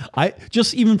great. I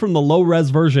just, even from the low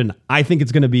res version, I think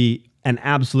it's going to be an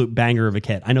absolute banger of a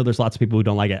kit. I know there's lots of people who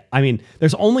don't like it. I mean,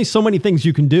 there's only so many things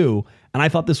you can do, and I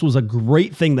thought this was a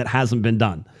great thing that hasn't been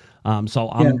done. So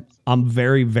I'm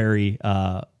very, very,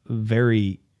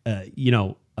 very,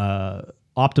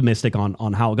 optimistic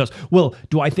on how it goes. Well,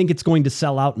 do I think it's going to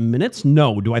sell out in minutes?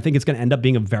 No. Do I think it's going to end up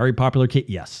being a very popular kit?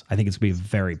 Yes. I think it's going to be a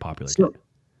very popular kit.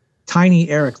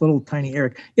 Little tiny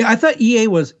Eric. Yeah, I thought EA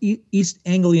was East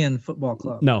Anglian Football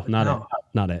Club. No,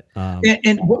 not it.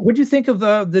 And what do you think of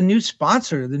the new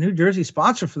sponsor, the New Jersey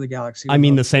sponsor for the Galaxy? I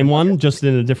mean, the same one, just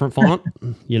in a different font,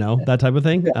 that type of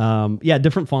thing.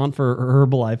 Different font for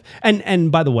Herbalife.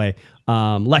 And by the way,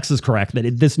 Lex is correct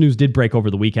that this news did break over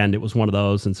the weekend. It was one of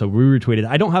those. And so we retweeted.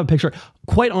 I don't have a picture.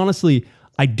 Quite honestly,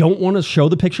 I don't want to show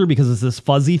the picture because it's this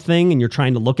fuzzy thing and you're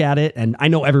trying to look at it. And I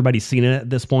know everybody's seen it at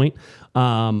this point.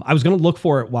 I was going to look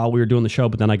for it while we were doing the show,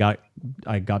 but then I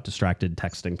got distracted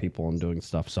texting people and doing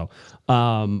stuff. So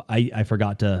I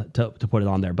forgot to put it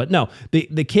on there. But no,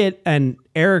 the kit, and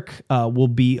Eric will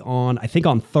be on, I think,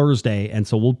 on Thursday. And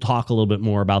so we'll talk a little bit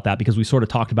more about that because we sort of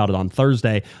talked about it on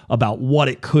Thursday about what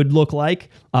it could look like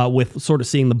with sort of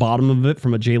seeing the bottom of it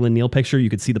from a Jalen Neal picture. You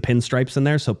could see the pinstripes in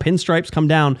there. So pinstripes come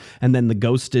down and then the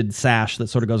ghosted sash that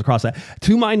sort of goes across that.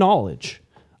 To my knowledge,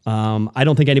 I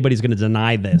don't think anybody's going to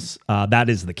deny this. That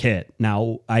is the kit.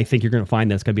 Now, I think you're going to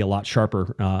find that it's going to be a lot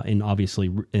sharper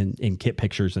in kit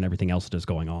pictures and everything else that is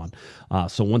going on.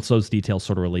 So once those details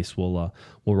sort of release, we'll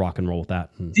rock and roll with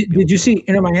that. Did you see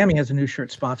Inter Miami has a new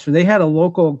shirt sponsor? They had a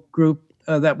local group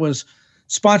that was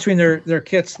sponsoring their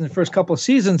kits in the first couple of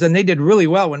seasons, and they did really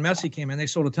well when Messi came in. They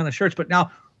sold a ton of shirts, but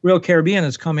now Royal Caribbean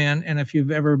has come in, and if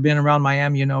you've ever been around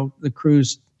Miami, you know the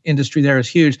cruise industry there is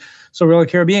huge. So Royal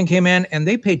Caribbean came in and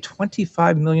they paid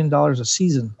 $25 million a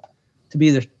season to be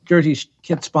the jersey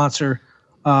kit sponsor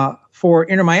for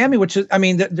Inter Miami, which is, I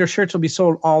mean, their shirts will be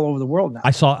sold all over the world now.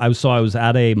 I was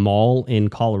at a mall in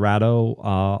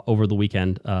Colorado over the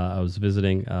weekend. I was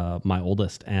visiting my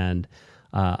oldest, and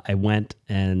I went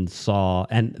and saw,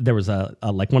 and there was a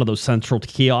like one of those central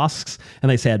kiosks, and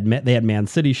they had Man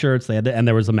City shirts, and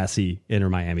there was a Messi Inter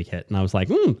Miami kit, and I was like,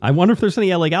 I wonder if there's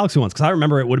any LA Galaxy ones, because I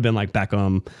remember it would have been like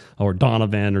Beckham or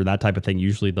Donovan or that type of thing.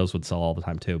 Usually those would sell all the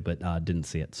time too, but didn't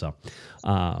see it. So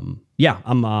I'm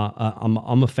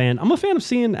a fan. I'm a fan of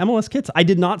seeing MLS kits. I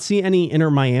did not see any Inter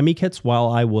Miami kits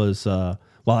while I was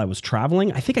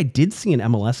traveling. I think I did see an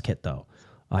MLS kit though.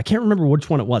 I can't remember which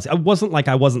one it was. I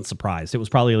wasn't surprised. It was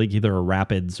probably like either a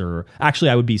Rapids or, actually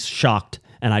I would be shocked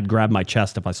and I'd grab my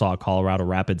chest if I saw a Colorado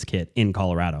Rapids kit in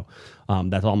Colorado.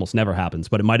 That almost never happens,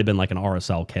 but it might have been like an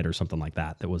RSL kit or something like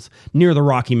that was near the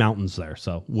Rocky Mountains there.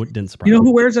 So didn't surprise me. You know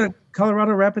who wears a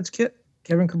Colorado Rapids kit?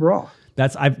 Kevin Cabral.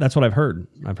 That's what I've heard.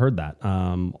 I've heard that.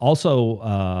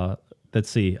 Let's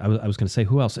see. I was going to say,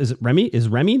 who else? Is it Remy? Is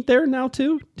Remy there now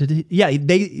too?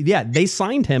 They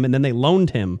signed him and then they loaned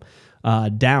him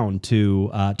down to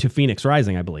Phoenix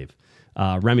Rising, I believe.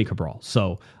 Remy Cabral.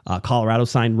 So Colorado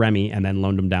signed Remy and then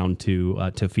loaned him down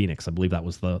to Phoenix. I believe that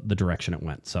was the direction it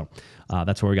went. So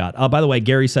that's where we got. By the way,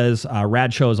 Gary says,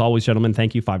 rad show as always, gentlemen.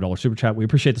 Thank you. $5 super chat. We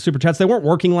appreciate the super chats. They weren't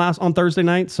working on Thursday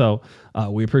night, so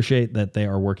we appreciate that they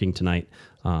are working tonight.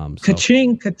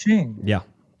 Ka-ching, ka-ching.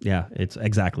 Yeah, it's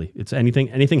exactly. It's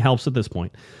anything helps at this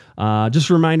point. Just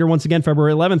a reminder, once again,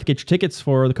 February 11th, get your tickets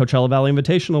for the Coachella Valley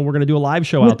Invitational. We're going to do a live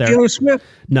show out there. Taylor Swift.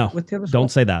 No, don't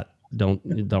say that. Don't.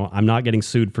 I'm not getting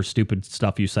sued for stupid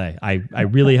stuff you say. I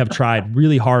really have tried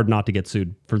really hard not to get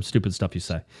sued for stupid stuff you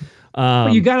say.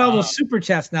 But you got all those super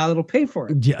chats now that'll pay for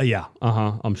it. Yeah.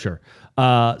 I'm sure.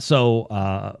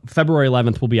 So February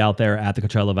 11th, we'll be out there at the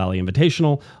Coachella Valley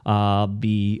Invitational.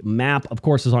 The map, of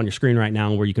course, is on your screen right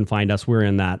now where you can find us. We're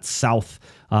in that south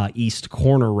east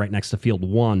corner right next to Field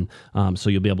 1. So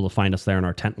you'll be able to find us there, and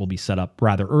our tent will be set up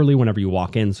rather early whenever you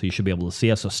walk in, so you should be able to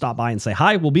see us. So stop by and say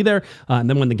hi. We'll be there. And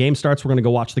then when the game starts, we're going to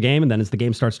go watch the game. And then as the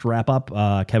game starts to wrap up,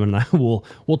 Kevin and I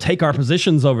will take our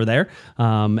positions over there,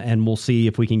 and we'll see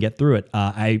if we can get through it.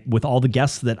 With all the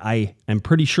guests that I am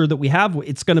pretty sure that we have,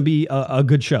 it's going to be a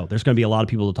good show. There's going to be a lot of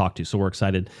people to talk to, so we're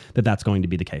excited that that's going to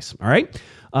be the case. All right.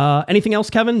 Anything else,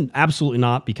 Kevin? Absolutely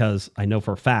not, because I know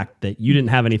for a fact that you didn't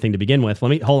have anything to begin with. Let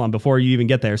me hold on before you even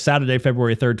get there. Saturday,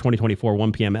 February 3rd, 2024,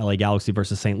 1 p.m. LA Galaxy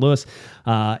versus St. Louis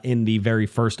in the very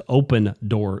first open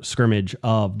door scrimmage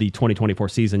of the 2024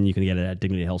 season. You can get it at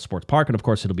Dignity Hill Sports Park, and of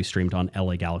course, it'll be streamed on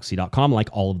LAGalaxy.com, like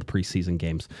all of the preseason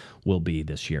games will be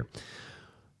this year.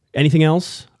 Anything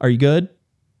else? Are you good?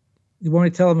 You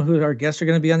want to tell them who our guests are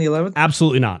going to be on the 11th?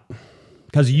 Absolutely not,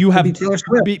 because you have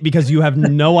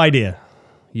no idea.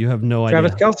 You have no idea.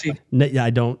 Travis Kelce. Yeah, I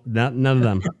don't. None of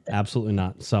them. Absolutely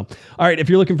not. So, all right. If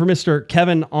you're looking for Mr.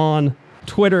 Kevin on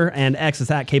Twitter and X, it's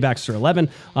at KBaxter11.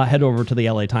 Head over to the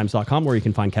LATimes.com where you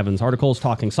can find Kevin's articles,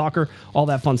 talking soccer, all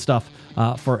that fun stuff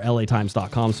for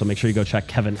LATimes.com. So make sure you go check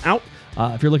Kevin out.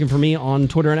 If you're looking for me on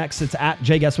Twitter and X, it's at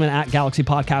JGessman, at Galaxy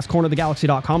Podcast.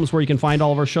 CornerTheGalaxy.com is where you can find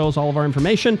all of our shows, all of our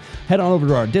information. Head on over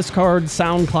to our Discord,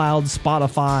 SoundCloud,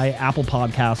 Spotify, Apple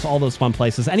Podcasts, all those fun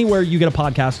places. Anywhere you get a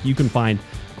podcast, you can find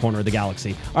Corner of the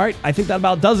Galaxy. All right, I think that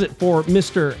about does it for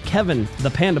Mr. Kevin, the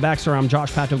Panda Baxter. I'm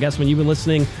Josh Pato Gessman. You've been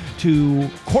listening to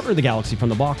Corner of the Galaxy from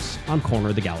the box on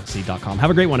CornerTheGalaxy.com. Have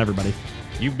a great one, everybody.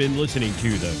 You've been listening to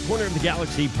the Corner of the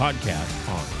Galaxy podcast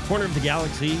on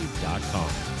CornerOfTheGalaxy.com.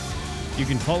 You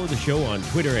can follow the show on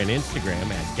Twitter and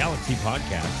Instagram at Galaxy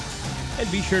Podcast.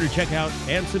 And be sure to check out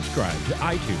and subscribe to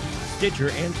iTunes, Stitcher,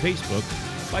 and Facebook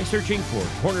by searching for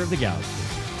Corner of the Galaxy.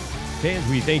 Fans,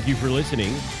 we thank you for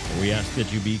listening, and we ask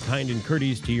that you be kind and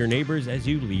courteous to your neighbors as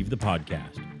you leave the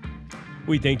podcast.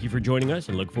 We thank you for joining us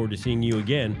and look forward to seeing you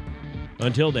again.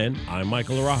 Until then, I'm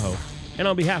Michael Araujo, and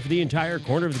on behalf of the entire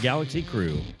Corner of the Galaxy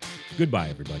crew, goodbye,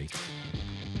 everybody.